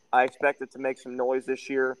 I expect it to make some noise this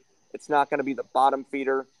year. It's not going to be the bottom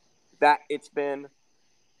feeder that it's been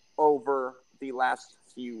over the last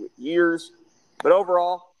few years. But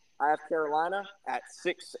overall, I have Carolina at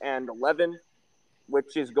 6-11,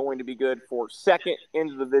 which is going to be good for second in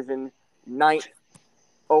the division, ninth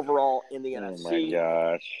overall in the NFC. Oh my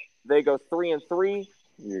gosh. They go 3-3.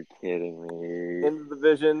 You're kidding me. In the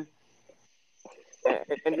division.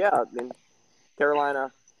 And yeah, I mean,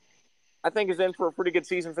 Carolina, I think, is in for a pretty good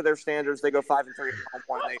season for their standards. They go 5-3 at home,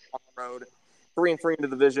 1-8 on the road, 3-3 in the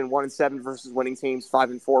division, 1-7 versus winning teams,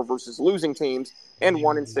 5-4 versus losing teams, and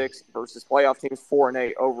 1-6 versus playoff teams,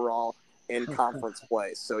 4-8 overall in conference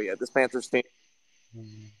play. So yeah, this Panthers team,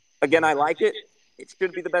 again, I like it. It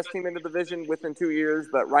should be the best team in the division within 2 years,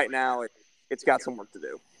 but right now it's got some work to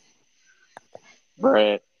do.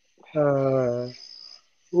 Brent.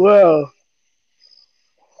 Well,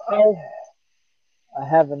 I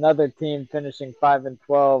have another team finishing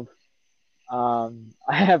 5-12. I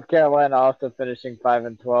have Carolina also finishing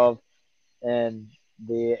 5-12 in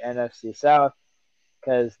the NFC South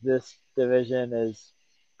because this division is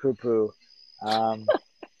poo poo. I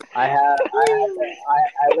literally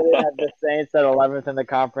have the Saints at 11th in the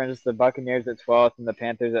conference, the Buccaneers at 12th, and the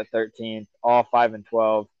Panthers at 13th, all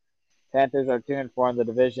 5-12. Panthers are 2-4 in the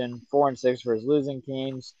division, 4-6 versus losing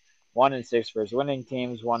teams, 1-6 versus winning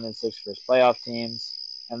teams, 1-6 versus playoff teams,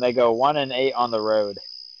 and they go 1-8 on the road.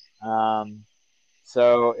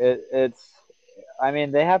 So it's, I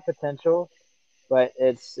mean, they have potential, but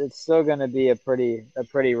it's still going to be a pretty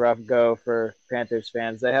rough go for Panthers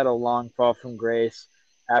fans. They had a long fall from grace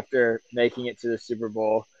after making it to the Super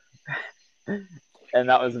Bowl, and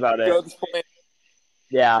that was about it.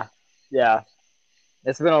 Yeah.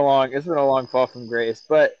 It's been a long fall from grace,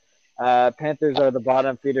 but Panthers are the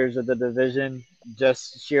bottom feeders of the division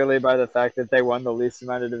just sheerly by the fact that they won the least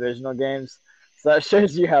amount of divisional games. So that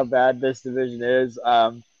shows you how bad this division is.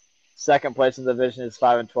 Second place in the division is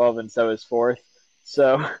 5-12, and so is fourth.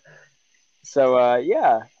 So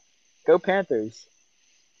yeah, go Panthers.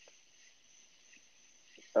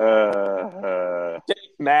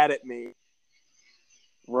 Mad at me.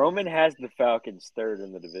 Roman has the Falcons third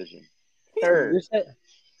in the division. Third.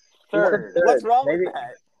 Third. What's wrong with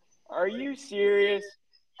that? Are you serious?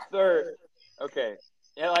 Third. Okay.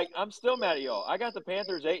 Yeah, like I'm still mad at y'all. I got the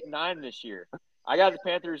Panthers 8-9 this year. I got the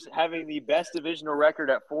Panthers having the best divisional record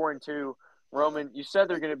at 4-2. Roman, you said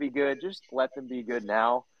they're going to be good. Just let them be good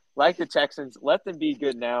now. Like the Texans, let them be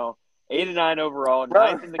good now. 8-9 overall,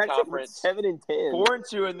 ninth in the conference, 7-10,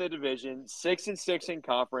 4-2 in the division, 6-6 in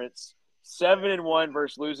conference, 7-1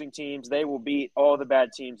 versus losing teams. They will beat all the bad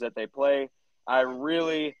teams that they play. I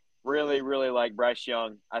really like Bryce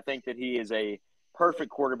Young. I think that he is a perfect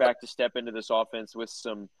quarterback to step into this offense with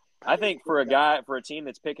some. I think for a team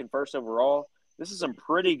that's picking first overall, this is some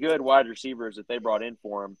pretty good wide receivers that they brought in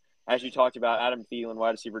for him. As you talked about, Adam Thielen,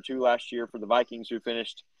 wide receiver 2 last year for the Vikings, who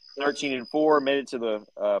finished 13-4, made it to the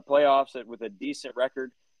playoffs with a decent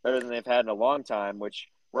record, better than they've had in a long time. Which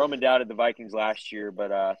Roman doubted the Vikings last year,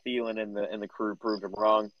 but Thielen and the crew proved him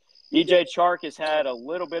wrong. DJ Chark has had a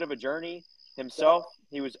little bit of a journey himself.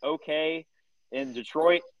 He was okay in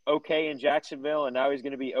Detroit, okay in Jacksonville, and now he's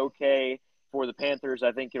going to be okay for the Panthers.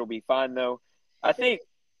 I think it'll be fine, though. I think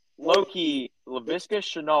low-key, Laviska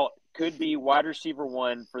Shenault could be wide receiver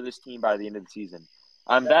 1 for this team by the end of the season.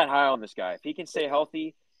 I'm that high on this guy. If he can stay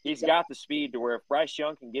healthy, he's got the speed to where if Bryce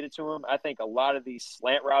Young can get it to him, I think a lot of these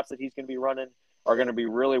slant routes that he's going to be running are going to be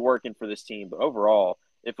really working for this team. But overall,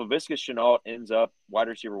 if Laviska Shenault ends up wide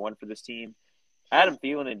receiver 1 for this team, Adam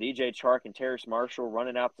Thielen and DJ Chark and Terrace Marshall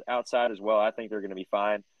running outside as well, I think they're going to be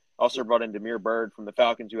fine. Also brought in Damiere Byrd from the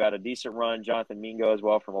Falcons, who had a decent run. Jonathan Mingo as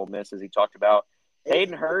well from Ole Miss, as he talked about.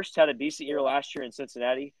 Hayden Hurst had a decent year last year in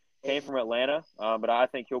Cincinnati, came from Atlanta, but I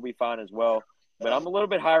think he'll be fine as well. But I'm a little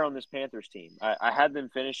bit higher on this Panthers team. I had them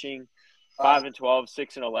finishing 5-12,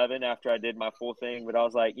 6-11 after I did my full thing, but I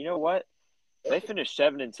was like, you know what? They finished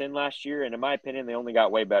 7-10 last year, and in my opinion, they only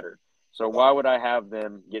got way better. So why would I have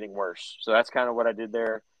them getting worse? So that's kind of what I did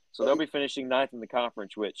there. So they'll be finishing 9th in the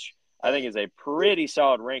conference, which I think is a pretty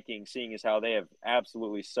solid ranking, seeing as how they have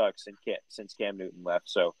absolutely sucked since Cam Newton left.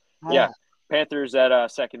 So, yeah, Panthers at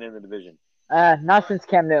 2nd in the division. Not since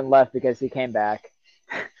Cam Newton left, because he came back.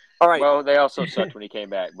 All right. Well, they also sucked when he came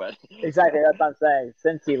back, but exactly, that's what I'm saying.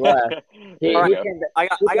 Since he left, he came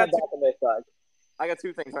back. I got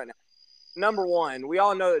 2 things right now. Number 1, we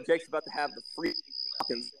all know that Jake's about to have the free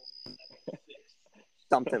Falcons,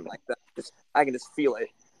 something like that. I can just feel it.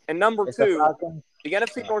 And number If the two, Falcons, the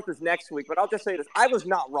NFC North is next week, but I'll just say this. I was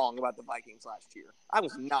not wrong about the Vikings last year. I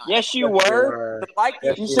was not. Yes, you yes, you were. were. The Vikings.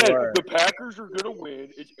 Yes, You you said were. the Packers are going to win.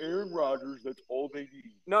 It's Aaron Rodgers. That's all they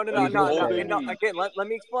need. No. You did all say they that. No, need. again, let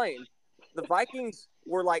me explain. The Vikings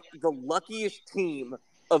were like the luckiest team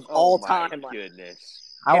of Oh, all my time.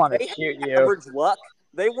 goodness. I If want to they had shoot you average luck,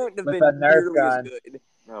 they wouldn't have with been a Nerf nearly as gun. good.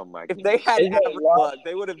 Oh, my If goodness. they had Is it average luck? luck,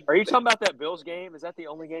 they would have. Are you talking about that Bills game? Is that the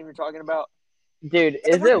only game you're talking about? Dude,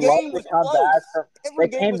 is Every it luck game to was come close. back from? Every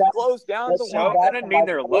They game came was back. close down They the came So wire. back that from doesn't mean like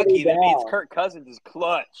they're 40 lucky. That means down. Kirk Cousins is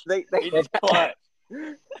clutch. They He's clutch.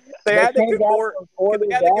 They had to came back convert. from 40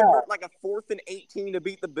 They had to down. convert like a 4th and 18 to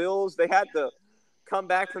beat the Bills. They had to come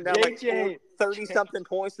back from down like JJ. 30-something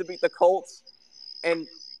points to beat the Colts. And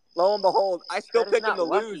lo and behold, I still That is picked them not to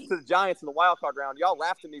lucky. lose to the Giants in the wild card round. Y'all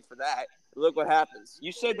laughed at me for that. Look what happens.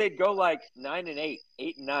 You said they'd go like 9-8,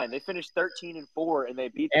 8-9. They finished 13-4, and they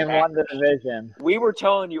beat the And won the Packers. division. We were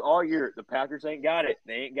telling you all year the Packers ain't got it.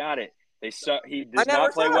 They ain't got it. They suck. He does never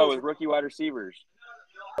not play said I well was- with rookie wide receivers.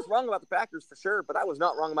 I was wrong about the Packers for sure, but I was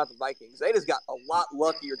not wrong about the Vikings. They just got a lot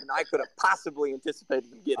luckier than I could have possibly anticipated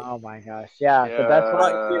them getting. Oh my gosh, yeah, the best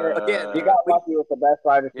wide receiver. Again, You got lucky with the best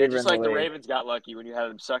wide receiver Yeah, just in like the the league. Ravens got lucky when you had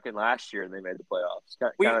them sucking last year and they made the playoffs.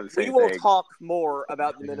 Kind of the We same will thing. talk more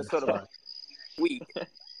about the They're gonna Minnesota suck. week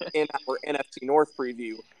in our NFC North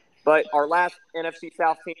preview. But our last NFC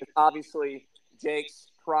South team is obviously Jake's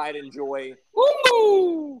pride and joy.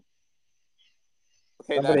 Woo!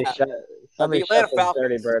 Okay, Somebody that shut Atlanta this dirty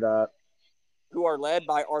Falcons. bird up. Who are led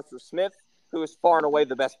by Arthur Smith, who is far and away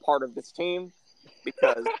the best part of this team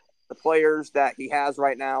because the players that he has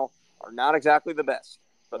right now are not exactly the best.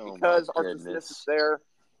 But Oh, because my Arthur Smith goodness. is there,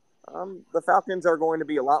 the Falcons are going to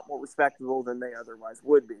be a lot more respectable than they otherwise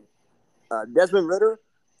would be. Desmond Ridder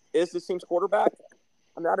is this team's quarterback.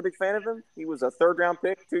 I'm not a big fan of him. He was a third-round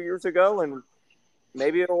pick 2 years ago, and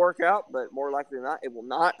maybe it'll work out, but more likely than not, it will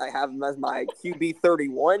not. I have him as my QB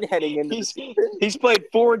 31 heading into the season. He's played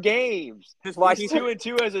 4 games. Just why He's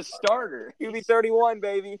 2-2 as a starter. QB 31,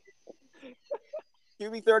 baby.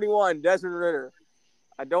 QB 31, Desmond Ridder.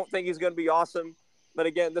 I don't think he's going to be awesome, but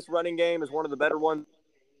again, this running game is one of the better ones.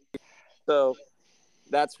 So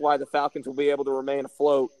that's why the Falcons will be able to remain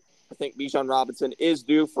afloat. I think Bijan Robinson is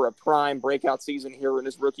due for a prime breakout season here in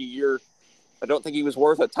his rookie year. I don't think he was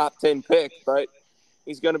worth a top 10 pick, but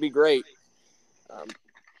he's going to be great.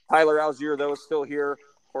 Tyler Algier, though, is still here.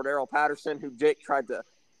 Cordero Patterson, who Jake tried to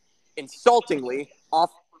insultingly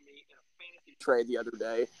offer me in a fantasy trade the other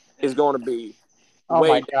day, is going to be Oh way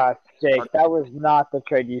my gosh, Jake, that was not the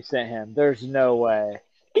trade you sent him. There's no way.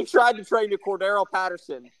 He tried to trade me Cordero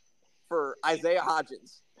Patterson for Isaiah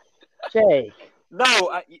Hodgins. Jake,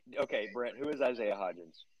 No. Okay, Brent, who is Isaiah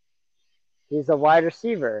Hodgins? he's a wide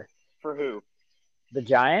receiver. For who? The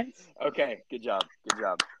Giants? Okay, good job.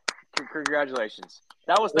 Congratulations.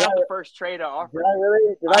 That was not the first trade I offered. Did I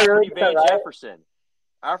really offered you get Van that right? Jefferson.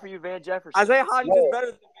 I offered you Van Jefferson. Isaiah Hodgins is better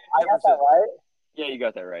than I got that Jefferson. right? Yeah, you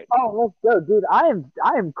got that right. Oh, let's go, dude. I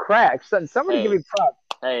am cracked. Somebody Hey. give me props.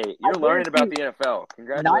 Hey, you're learning about the NFL.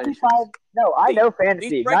 Congratulations. 95. No, I know fantasy.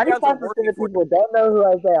 These breakdowns are 95% working of for people don't know who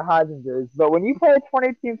Isaiah Hodgins is, but when you play a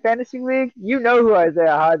 20-team fantasy league, you know who Isaiah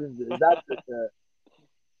Hodgins is. That's for sure.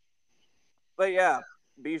 But yeah,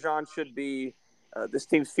 Bijan should be this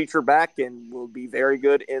team's feature back and will be very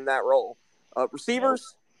good in that role.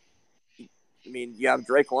 Receivers, I mean, you have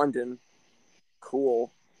Drake London.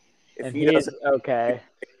 Cool. If And he he's doesn't, okay.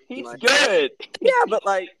 He's good. yeah, but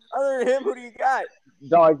like other than him, who do you got?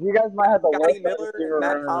 Dog, you guys might have the Scotty worst Miller receiver and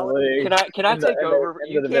Matt room in the Collins. league. Can I In the- take in the- over?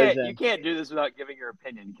 in You the can't division. you can't do this without giving your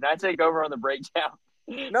opinion. Can I take over on the breakdown?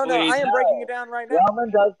 No, Please? I am breaking it down right now. Roman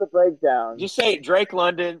does the breakdown. Just say Drake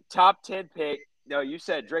London, top 10 pick. No, you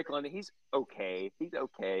said Drake London. He's okay. He's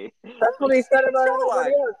okay. That's what he said about So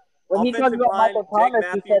everybody else. When he talked Offensive about line, Michael Jake Thomas,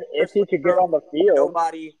 Matthews, he said if he Chris could get on the field.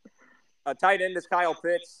 Nobody. A tight end is Kyle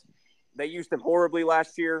Pitts. They used him horribly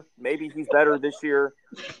last year. Maybe he's better this year.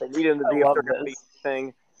 They need him to be I a love third this.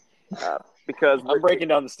 thing because I'm breaking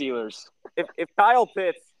down the Steelers. if Kyle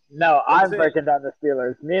Pitts, No, I'm Listen. breaking down the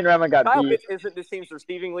Steelers. Me and Roman got Kyle beat. Pitts isn't this team's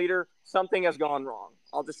receiving leader, something has gone wrong.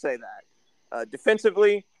 I'll just say that.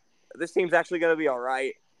 Defensively, this team's actually going to be all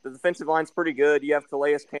right. The defensive line's pretty good. You have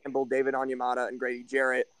Calais Campbell, David Onyemata, and Grady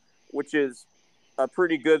Jarrett, which is a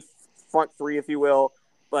pretty good front three, if you will.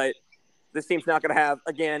 But this team's not going to have,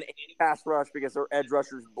 again, a pass rush because their edge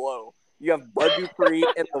rushers blow. You have Bud Dupree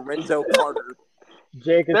and Lorenzo Carter.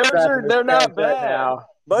 Jake is scratching his they're not pants right bad. now.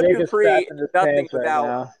 Bud Jake is Dupree scratching is his nothing pants right without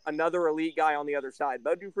now. another elite guy on the other side.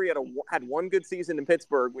 Bud Dupree had one good season in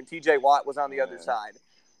Pittsburgh when T.J. Watt was on the other side.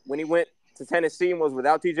 When he went to Tennessee and was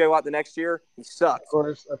without T.J. Watt the next year, he sucked.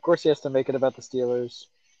 Of course, he has to make it about the Steelers.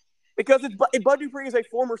 Because Bud Dupree is a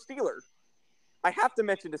former Steeler. I have to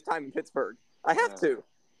mention his time in Pittsburgh. I have to.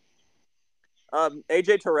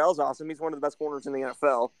 AJ Terrell's awesome. He's one of the best corners in the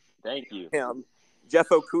NFL. Thank you. Jeff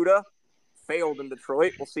Okudah failed in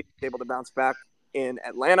Detroit. We'll see if he's able to bounce back in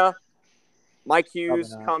Atlanta. Mike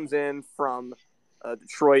Hughes comes in from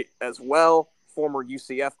Detroit as well, former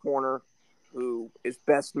UCF corner, who is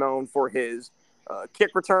best known for his kick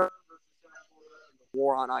return.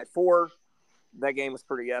 War on I-4. That game was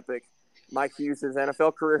pretty epic. Mike Hughes'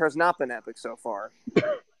 NFL career has not been epic so far.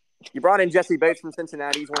 You brought in Jesse Bates from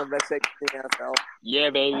Cincinnati. He's one of the best safeties in the NFL. Yeah,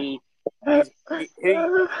 baby. He'll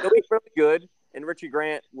be really good, and Richie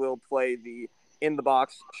Grant will play the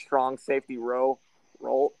in-the-box strong safety role.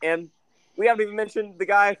 And we haven't even mentioned the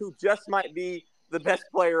guy who just might be the best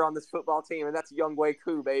player on this football team, and that's Younghoe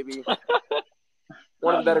Koo, baby.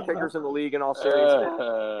 One of the better kickers in the league in all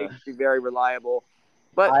seriousness. He'd be very reliable.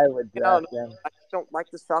 But I would draft him. I just don't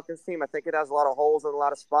like this Falcons team. I think it has a lot of holes in a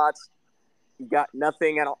lot of spots. You got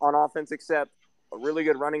nothing on offense except a really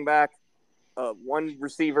good running back, one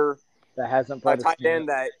receiver, that hasn't played a tight end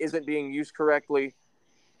that isn't being used correctly.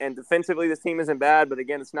 And defensively, this team isn't bad, but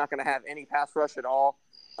again, it's not going to have any pass rush at all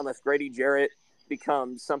unless Grady Jarrett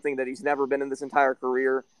becomes something that he's never been in this entire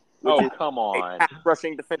career. Oh, come on. A pass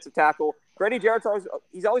rushing defensive tackle. Grady Jarrett's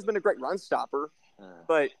always been a great run stopper,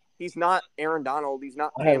 but he's not Aaron Donald. He's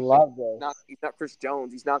not. I love this. He's not Chris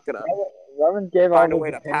Jones. He's not gonna. Roman gave find all a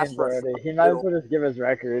way his to pass opinions rush. already. He might as well just give his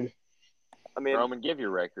record. I mean, Roman, give your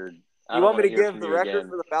record. You want me to give the record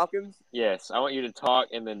for the Falcons? Yes, I want you to talk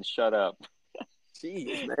and then shut up.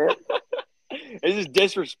 Jeez, man. This is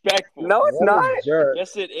disrespectful. No, it's not.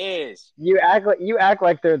 Yes, it is. You act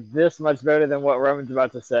like they're this much better than what Roman's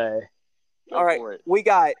about to say. All right, we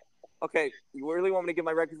got. Okay, you really want me to give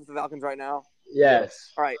my record for the Falcons right now?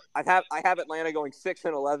 Yes. All right, I have Atlanta going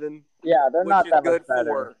 6-11. Yeah, they're not that good much better.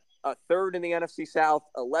 For a third in the NFC South,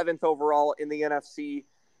 11th overall in the NFC.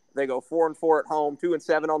 They go 4-4 at home,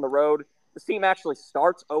 2-7 on the road. This team actually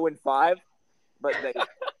starts 0-5, but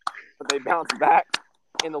they bounce back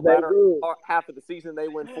in the latter half of the season. They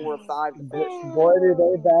win 4 of 5. Boy, do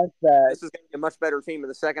they bounce back! This is going to be a much better team in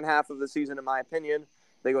the second half of the season, in my opinion.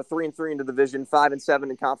 They go 3-3 in the division,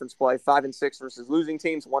 5-7 in conference play, 5-6 versus losing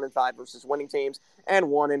teams, 1-5 versus winning teams, and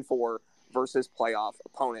 1-4 versus playoff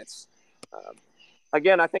opponents.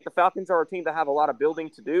 Again, I think the Falcons are a team that have a lot of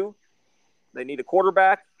building to do. They need a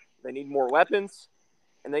quarterback, they need more weapons,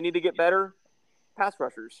 and they need to get better pass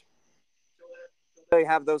rushers. If they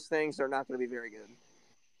have those things, they're not going to be very good.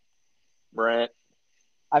 Brent.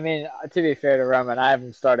 I mean, to be fair to Roman, I have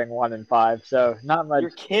him starting 1-5, so not much.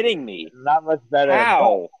 You're kidding me. Not much better.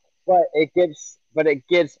 How? But it gets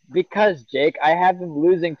because Jake, I have them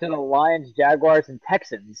losing to the Lions, Jaguars, and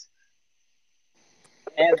Texans,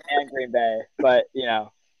 and Green Bay. But it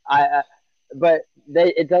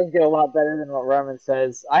does get a lot better than what Roman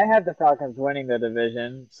says. I have the Falcons winning the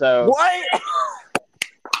division. So what?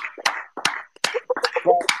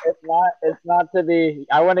 But it's not to be.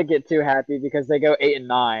 I want to get too happy because they go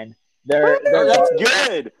 8-9. That's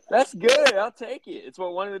good. That's good. I'll take it. It's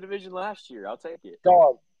what won the division last year. I'll take it.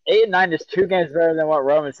 Dog, 8-9 is 2 games better than what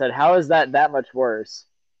Roman said. How is that much worse?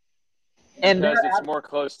 And because it's more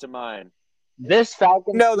close to mine. This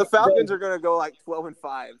Falcons. No, the Falcons are going to go like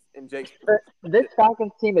 12-5 in Jake's. This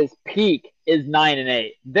Falcons team is peak is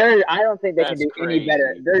 9-8. I don't think they can do any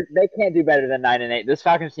better. They can't do better than 9-8. This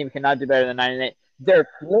Falcons team cannot do better than 9-8. Their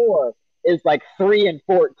floor is like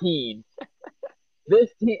 3-14.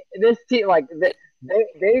 This team, like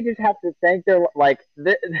they just have to think they're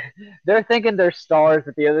thinking they're stars,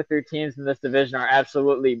 but the other 3 teams in this division are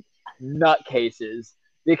absolutely nutcases.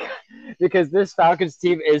 Because this Falcons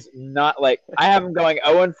team is not like I have them going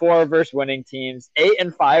 0-4 versus winning teams,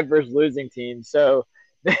 8-5 versus losing teams. So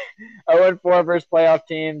 0-4 versus playoff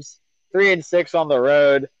teams, 3-6 on the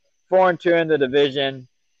road, 4-2 in the division,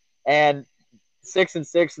 and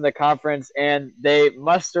 6-6 in the conference. And they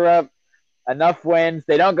muster up enough wins.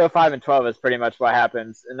 They don't go 5-12 is pretty much what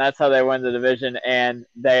happens, and that's how they win the division. And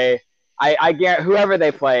I guarantee whoever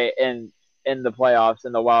they play in the playoffs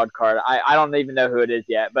in the wild card. I don't even know who it is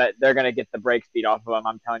yet, but they're going to get the brakes beat off of them.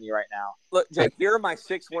 I'm telling you right now. Look, Jake, here are my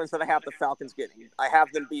 6 wins that I have the Falcons getting. I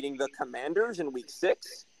have them beating the Commanders in Week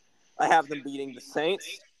 6. I have them beating the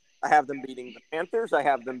Saints. I have them beating the Panthers. I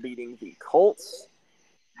have them beating the Colts.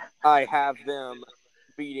 I have them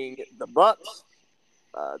beating the Bucks,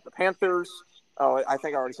 the Panthers. Oh, I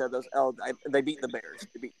think I already said those. Oh, they beat the Bears.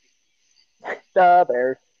 They beat the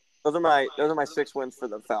Bears. Those are my 6 wins for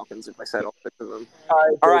the Falcons if I said all 6 of them. All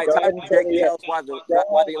All right, right, go ahead Tyler, and Jake, say tell us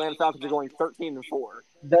why the Atlanta Falcons are going 13-4.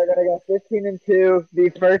 they're gonna go 15-2, be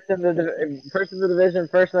first in the division,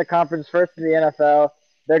 first in the conference, first in the NFL.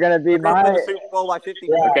 They're gonna be They're going to win my the Super Bowl by 50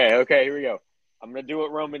 Yeah. points. Okay, here we go. I'm going to do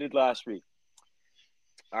what Roman did last week.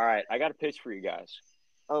 All right, I got a pitch for you guys.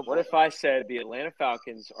 Oh, What if I said the Atlanta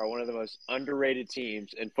Falcons are one of the most underrated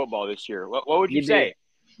teams in football this year? What would you say?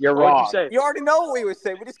 You're What would you wrong. say? You already know what we would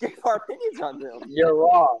say. We just gave our opinions on them. You're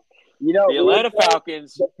wrong. You know The Atlanta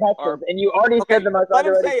Falcons the Texans, are and you already said the most let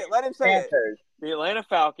him underrated say it. Let him say it. Panthers. the Atlanta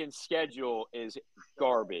Falcons' schedule is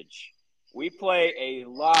garbage. We play a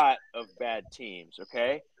lot of bad teams,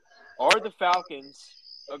 okay? Are the Falcons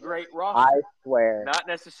a great roster? I swear. Not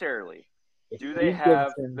necessarily. If Do you they give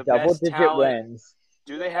have them the best double-digit talent? wins,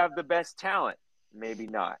 Do they have the best talent? Maybe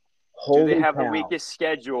not. holy Do they have cow. the weakest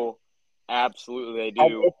schedule? Absolutely, they I'll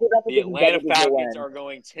do. bet you that The they can Atlanta double-digit Falcons wins. are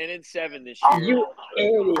going 10-7 this year. You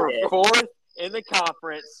For idiot. 4th in the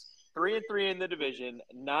conference, 3-3 in the division,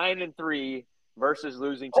 9-3 versus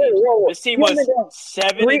losing teams. whoa. This team You was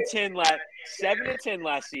haven't gone 7-10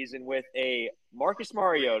 last season with a Marcus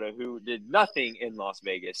Mariota who did nothing in Las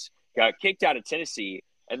Vegas, got kicked out of Tennessee,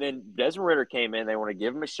 and then Desmond Ritter came in. They want to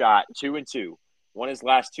give him a shot, 2-2, won his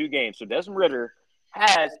last 2 games. So Desmond Ritter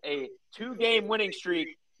has a 2-game winning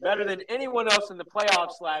streak, better than anyone else in the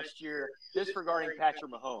playoffs last year, disregarding Patrick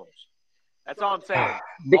Mahomes. That's all I'm saying.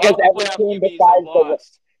 Because All the every playoff team QBs have besides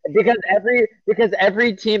lost. because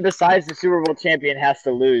every team besides the Super Bowl champion has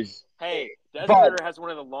to lose. Hey, Desmond But- Ritter has one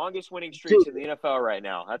of the longest winning streaks in the NFL right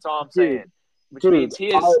now. That's all I'm saying. Which Dude, means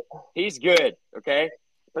he's good, okay?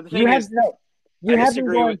 But the thing You is, have them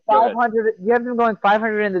going 500. You have them going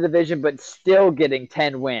 500 in the division, but still getting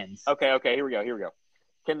 10 wins. okay, here we go.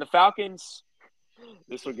 Can the Falcons –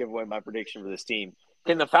 this will give away my prediction for this team.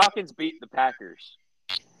 Can the Falcons beat the Packers?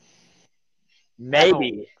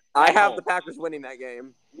 Maybe. I have the Packers winning that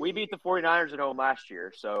game. We beat the 49ers at home last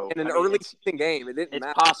year, so In an early season game. It didn't it's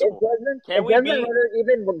matter. possible. If Desmond Ritter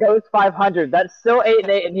even goes 500, that's still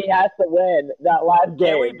 8-8, and he has to win that last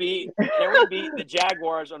game. Can we beat the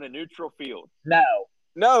Jaguars on a neutral field?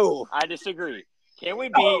 No. I disagree. Can we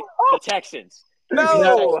beat the Texans?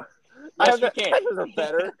 No. Yes, we can. Texans are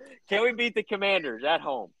better. Can we beat the Commanders at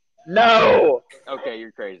home? No. Okay,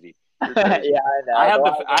 you're crazy. Yeah, I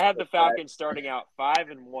know. I have the Falcons starting out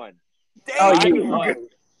 5-1. Oh, 5-1.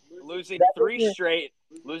 Losing 3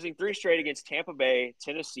 straight against Tampa Bay,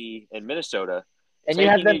 Tennessee, and Minnesota. And you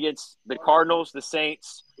have them against the Cardinals, the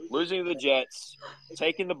Saints, losing to the Jets,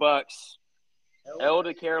 taking the Bucks, L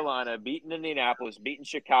to Carolina, beating Indianapolis, beating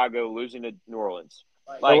Chicago, losing to New Orleans.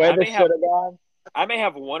 the way this should have gone. I may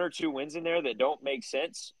have 1 or 2 wins in there that don't make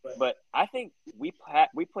sense, but I think we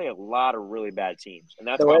play a lot of really bad teams, and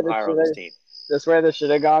that's why I'm higher on this team. This way this should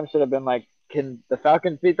have gone should have been like, can the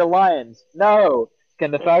Falcons beat the Lions? No. Can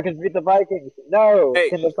the Falcons beat the Vikings? No. Hey.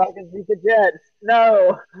 Can the Falcons beat the Jets?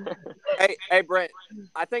 No. Hey, Brent,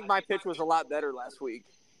 I think my pitch was a lot better last week.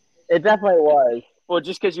 It definitely was. Well,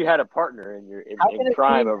 just because you had a partner in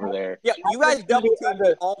crime over there. Yeah, you guys double team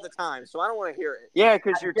me all the time, so I don't want to hear it. Yeah,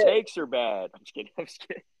 because your takes are bad. I'm just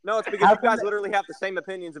kidding. No, it's because you guys literally have the same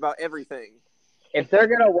opinions about everything. If they're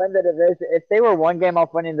going to win the division, if they were 1 game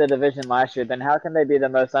off winning the division last year, then how can they be the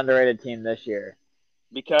most underrated team this year?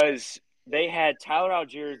 Because they had Tyler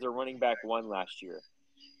Algier as their running back 1 last year,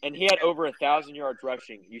 and he had over 1,000 yards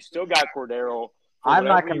rushing. You still got Cordero. I'm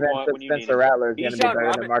not convinced that Spencer Rattler is going to be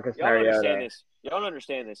better than Marcus Mariota. Y'all don't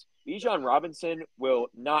understand this. Bijan Robinson will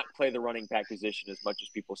not play the running back position as much as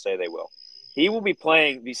people say they will. He will be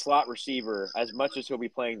playing the slot receiver as much as he'll be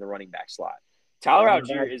playing the running back slot. Tyler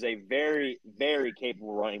Algier is a very, very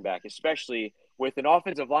capable running back, especially with an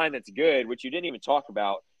offensive line that's good, which you didn't even talk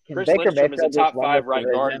about. Chris Lindstrom is a top 5 right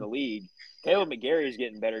guard in the league. Caleb McGarry is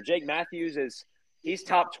getting better. Jake Matthews he's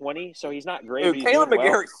top 20, so he's not great. Dude, Caleb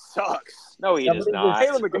McGarry sucks. No, he does not.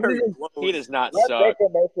 Caleb McGarry he does not suck. Let Baker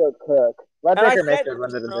Mayfield cook. Let Baker Mayfield win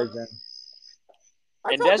the division.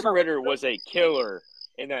 And Desmond Ritter was a killer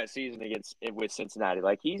in that season with Cincinnati.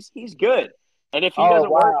 Like, he's good. And if he doesn't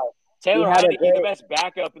work, Taylor Heineke, the best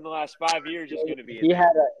backup in the last 5 years, is going to be in He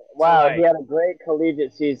had a great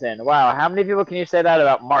collegiate season. Wow, how many people can you say that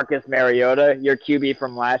about Marcus Mariota, your QB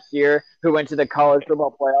from last year, who went to the college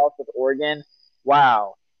football playoffs with Oregon?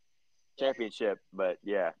 Wow. Championship, but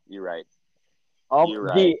yeah, you're right.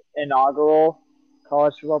 The inaugural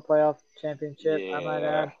college football playoff championship, I might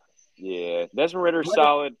add. Yeah, Desmond Ritter's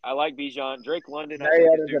solid. I like Bijan. Drake London, I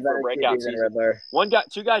think, is due for a breakout season.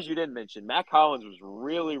 Two guys you didn't mention. Matt Collins was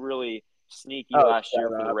really, really sneaky last year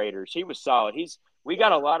for the Raiders. He was solid. He's we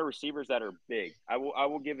got a lot of receivers that are big. I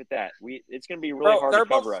will give it that. It's going to be really Bro, hard they're to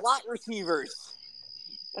both cover us. slot receivers.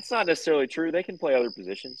 That's not necessarily true. They can play other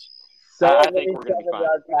positions. So I many think we're going to be fine.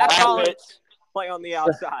 7-yard That's passes. all play on the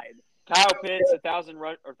outside. Kyle Pitts,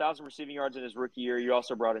 1,000 receiving yards in his rookie year. You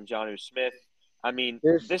also brought in Jonnu Smith. I mean,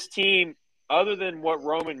 this team, other than what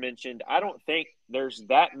Roman mentioned, I don't think there's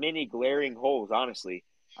that many glaring holes, honestly.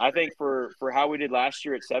 I think for how we did last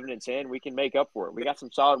year at 7-10, we can make up for it. We got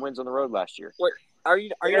some solid wins on the road last year. Wait, are you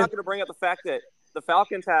not going to bring up the fact that the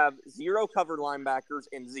Falcons have 0 covered linebackers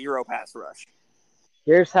and 0 pass rush?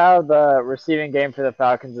 Here's how the receiving game for the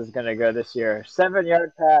Falcons is going to go this year.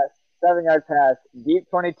 7-yard pass, deep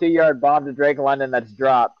 22-yard bomb to Drake London that's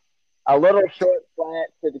dropped, a little short slant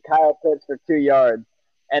to Kyle Pitts for 2 yards,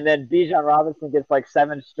 and then Bijan Robinson gets like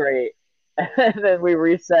 7 straight, and then we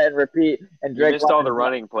reset and repeat. And Drake missed all the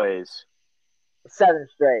running plays. 7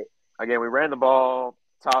 straight. Again, we ran the ball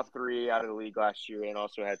top 3 out of the league last year and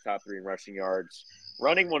also had top 3 in rushing yards.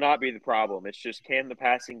 Running will not be the problem. It's just can the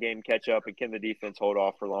passing game catch up and can the defense hold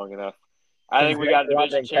off for long enough? I think we got a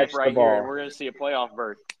division champ right here, and we're going to see a playoff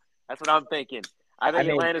berth. That's what I'm thinking. I think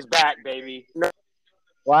Atlanta's back, baby.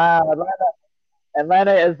 Wow,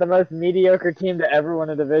 Atlanta is the most mediocre team to ever win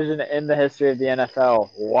a division in the history of the NFL.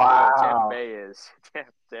 Wow. Tampa Bay is.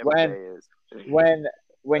 Tampa Bay is.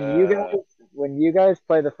 When you guys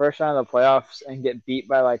play the first round of the playoffs and get beat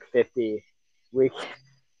by like 50,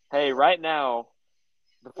 Hey, right now,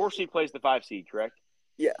 the 4 seed plays the 5 seed, correct?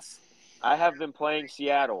 Yes. I have them playing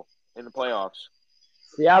Seattle in the playoffs.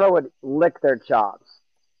 Seattle would lick their chops.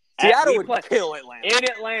 Seattle would kill Atlanta.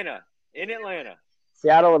 In Atlanta.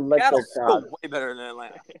 Seattle would lick their chops. Still way better than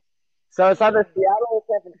Atlanta. So it's either Seattle or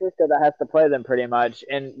San Francisco that has to play them pretty much,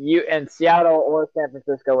 and Seattle or San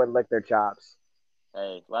Francisco would lick their chops.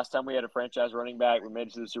 Hey, last time we had a franchise running back, we made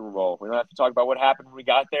it to the Super Bowl. We don't have to talk about what happened when we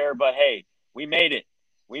got there, but hey, we made it.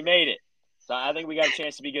 So I think we got a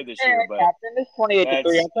chance to be good this year. But Captain, it's 28-3. I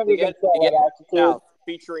think we can sell that altitude.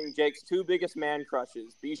 Featuring Jake's 2 biggest man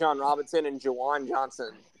crushes, Bijan Robinson and Jawan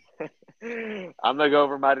Johnson. I'm gonna go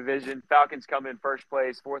over my division. Falcons come in first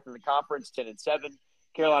place, 4th in the conference, 10-7.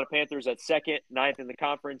 Carolina Panthers at 2nd, 9th in the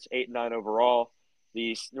conference, 8-9 overall.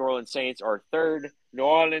 The New Orleans Saints are 3rd. New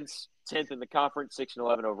Orleans 10th in the conference,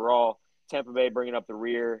 6-11 overall. Tampa Bay bringing up the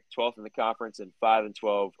rear, 12th in the conference, and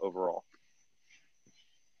 5-12 overall.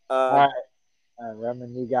 All right,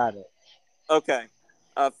 Roman, you got it. Okay,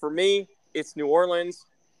 for me, it's New Orleans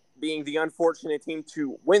being the unfortunate team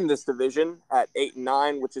to win this division at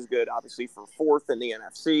 8-9, which is good, obviously, for 4th in the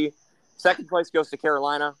NFC. Second place goes to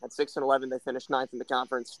Carolina at 6-11. They finished 9th in the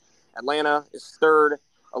conference. Atlanta is 3rd,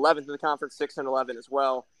 11th in the conference, 6-11 as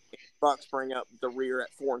well. Bucks bring up the rear at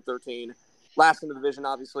 4-13. Last in the division,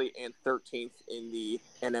 obviously, and 13th in the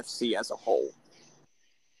NFC as a whole.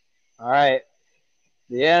 All right,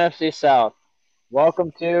 the NFC South.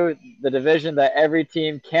 Welcome to the division that every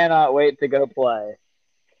team cannot wait to go play.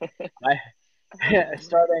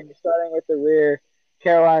 Starting with the rear,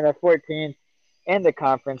 Carolina 14th in the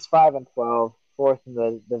conference, 5-12, 4th in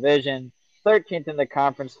the division, 13th in the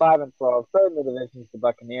conference, 5-12, 3rd in the division is the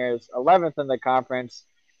Buccaneers, 11th in the conference,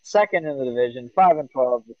 2nd in the division,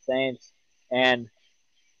 5-12, the Saints, and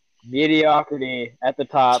mediocrity at the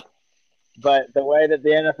top. But the way that the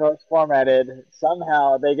NFL is formatted,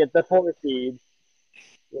 somehow they get the 4 seed.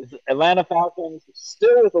 Atlanta Falcons,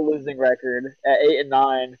 still with a losing record at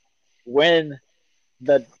 8-9, win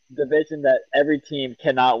the division that every team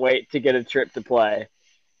cannot wait to get a trip to play.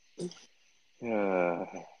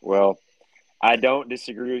 Well, I don't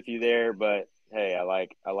disagree with you there, but hey, I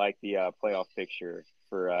like the playoff picture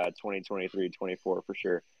for 2023-24 for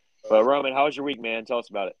sure. But Roman, how was your week, man? Tell us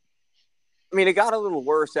about it. I mean, it got a little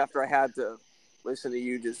worse after I had to listen to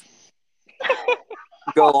you just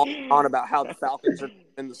go on about how the Falcons are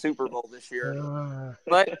in the Super Bowl this year.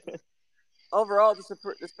 But overall, it's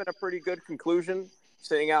been a pretty good conclusion,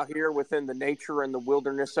 sitting out here within the nature and the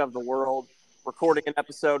wilderness of the world, recording an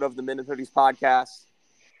episode of the Minute Hoodies podcast.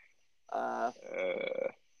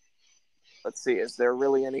 Let's see, is there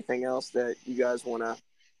really anything else that you guys want to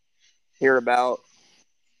hear about?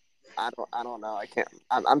 I don't know. I can't.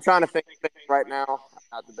 I'm trying to think right now. I'm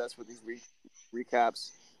not the best with these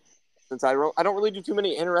recaps, since I don't really do too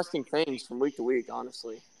many interesting things from week to week.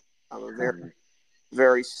 Honestly, I'm a very,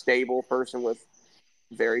 very stable person with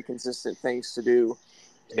very consistent things to do.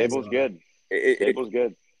 Stable's good. Stable's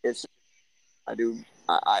good.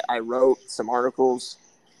 I wrote some articles.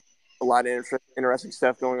 A lot of interesting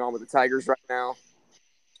stuff going on with the Tigers right now,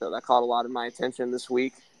 so that caught a lot of my attention this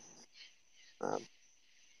week.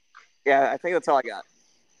 Yeah, I think that's all I got.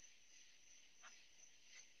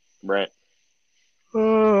 Right.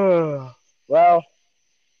 Well,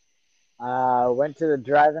 Went to the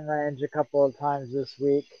driving range a couple of times this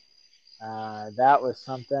week. That was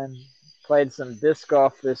something. Played some disc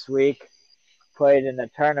golf this week. Played in a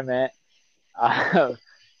tournament uh,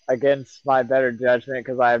 against my better judgment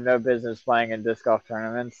because I have no business playing in disc golf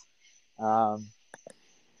tournaments. Um,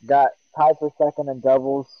 got tied for second in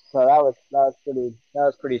doubles, so that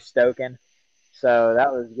was pretty stoking. So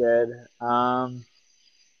that was good.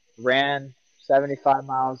 Ran 75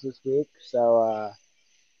 miles this week, so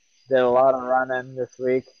did a lot of running this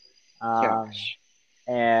week. Um, Gosh.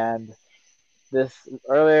 and this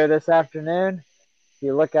earlier this afternoon, if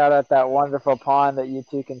you look out at that wonderful pond that you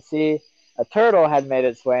two can see, a turtle had made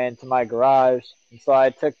its way into my garage, and so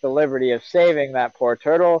I took the liberty of saving that poor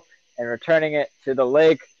turtle and returning it to the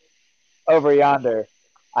lake over yonder.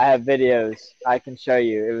 I have videos I can show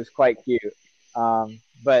you. It was quite cute.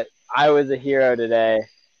 But I was a hero today,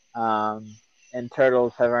 um, and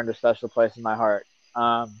turtles have earned a special place in my heart.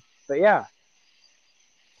 But yeah,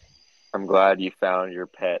 I'm glad you found your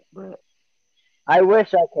pet, Brent. I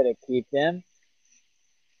wish I could have kept him.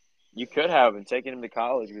 You could have been taking him to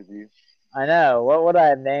college with you. I know. What would I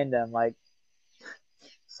have named him? Like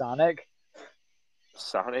Sonic?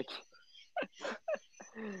 Sonic.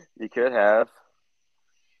 You could have.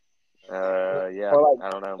 Yeah, Or like I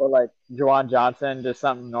don't know. or like Juwan Johnson, just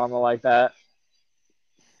something normal like that.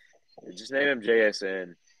 Just name him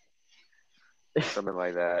JSN. Something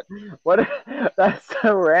like that. What? That's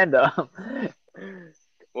so random.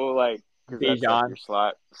 Well, like, because that's like Bijan.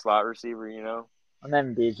 your slot receiver, I'll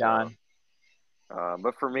name him So, Bijan.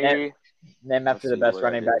 but for Name, me, name let's after the see best what I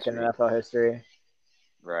running did back this in week. NFL history.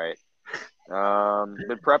 Right.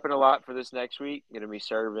 Been prepping a lot for this next week. Going to be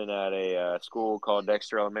serving at a school called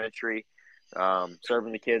Dexter Elementary.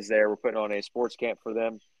 Serving the kids there. We're putting on a sports camp for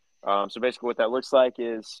them. So basically, what that looks like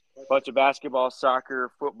is a bunch of basketball,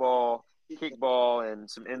 soccer, football, kickball, and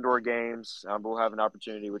some indoor games. We'll have an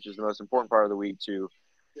opportunity, which is the most important part of the week, to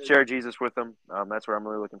share Jesus with them. That's what I'm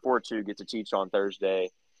really looking forward to. Get to teach on Thursday,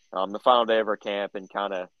 the final day of our camp, and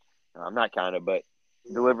but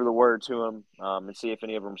deliver the word to them and see if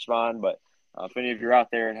any of them respond. But if any of you are out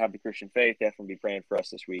there and have the Christian faith, definitely be praying for us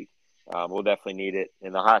this week. We'll definitely need it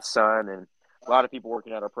in the hot sun and a lot of people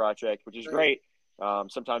working on our project, which is great.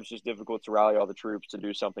 Sometimes it's just difficult to rally all the troops to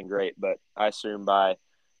do something great, but I assume by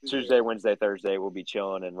Tuesday, Wednesday, Thursday, we'll be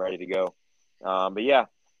chilling and ready to go. But yeah,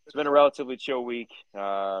 it's been a relatively chill week.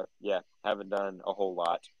 Haven't done a whole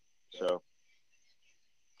lot. So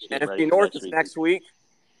just getting ready NFC for North next is week. next week.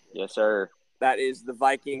 Yes, sir. That is the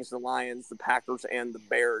Vikings, the Lions, the Packers, and the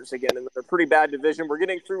Bears. Again, in a pretty bad division. We're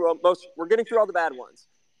getting through We're getting through all the bad ones.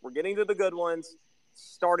 We're getting to the good ones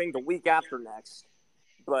starting the week after next.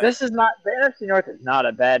 But This is not the NFC North is not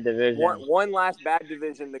a bad division. one last bad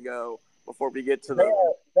division to go before we get to They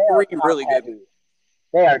the are three top really good. heavy.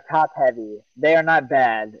 They are top heavy. They are not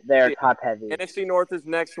bad. They are top heavy. NFC North is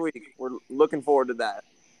next week. We're looking forward to that.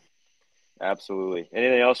 Absolutely.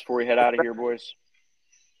 Anything else before we head out of here, boys?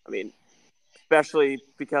 I mean, especially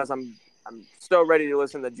because I'm so ready to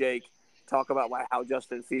listen to Jake talk about how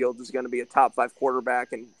Justin Fields is going to be a top 5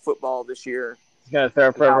 quarterback in football this year. He's going to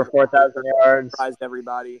throw for over 4,000 yards. Surprised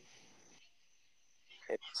everybody.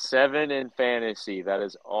 7 in fantasy. That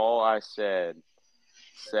is all I said.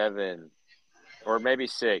 7. Or maybe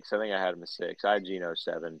 6. I think I had him at 6. I had Geno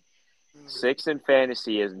 7. 6 in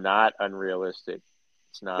fantasy is not unrealistic.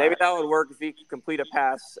 It's not. Maybe that would work if he could complete a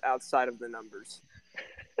pass outside of the numbers.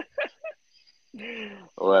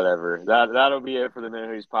 Whatever. That'll be it for the Minute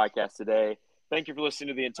Hoodies podcast today. Thank you for listening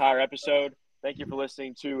to the entire episode. Thank you for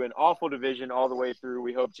listening to an awful division all the way through.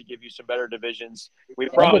 We hope to give you some better divisions. We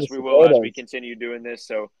promise we will as we continue doing this.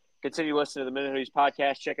 So continue listening to the Minute Hoodies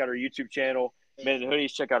podcast. Check out our YouTube channel, Minute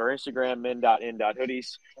Hoodies. Check out our Instagram,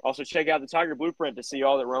 min.in.hoodies. Also check out the Tiger Blueprint to see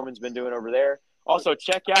all that Roman's been doing over there. Also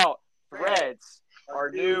check out Threads,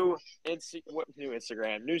 our new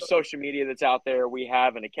Instagram, new social media that's out there. We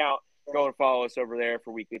have an account. Go and follow us over there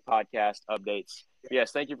for weekly podcast updates. But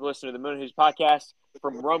yes, thank you for listening to the Moon Who's podcast.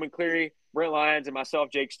 From Roman Cleary, Brent Lyons, and myself,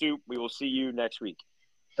 Jake Stoop, we will see you next week.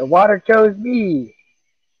 The water chose me.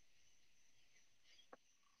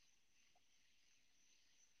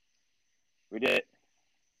 We did it.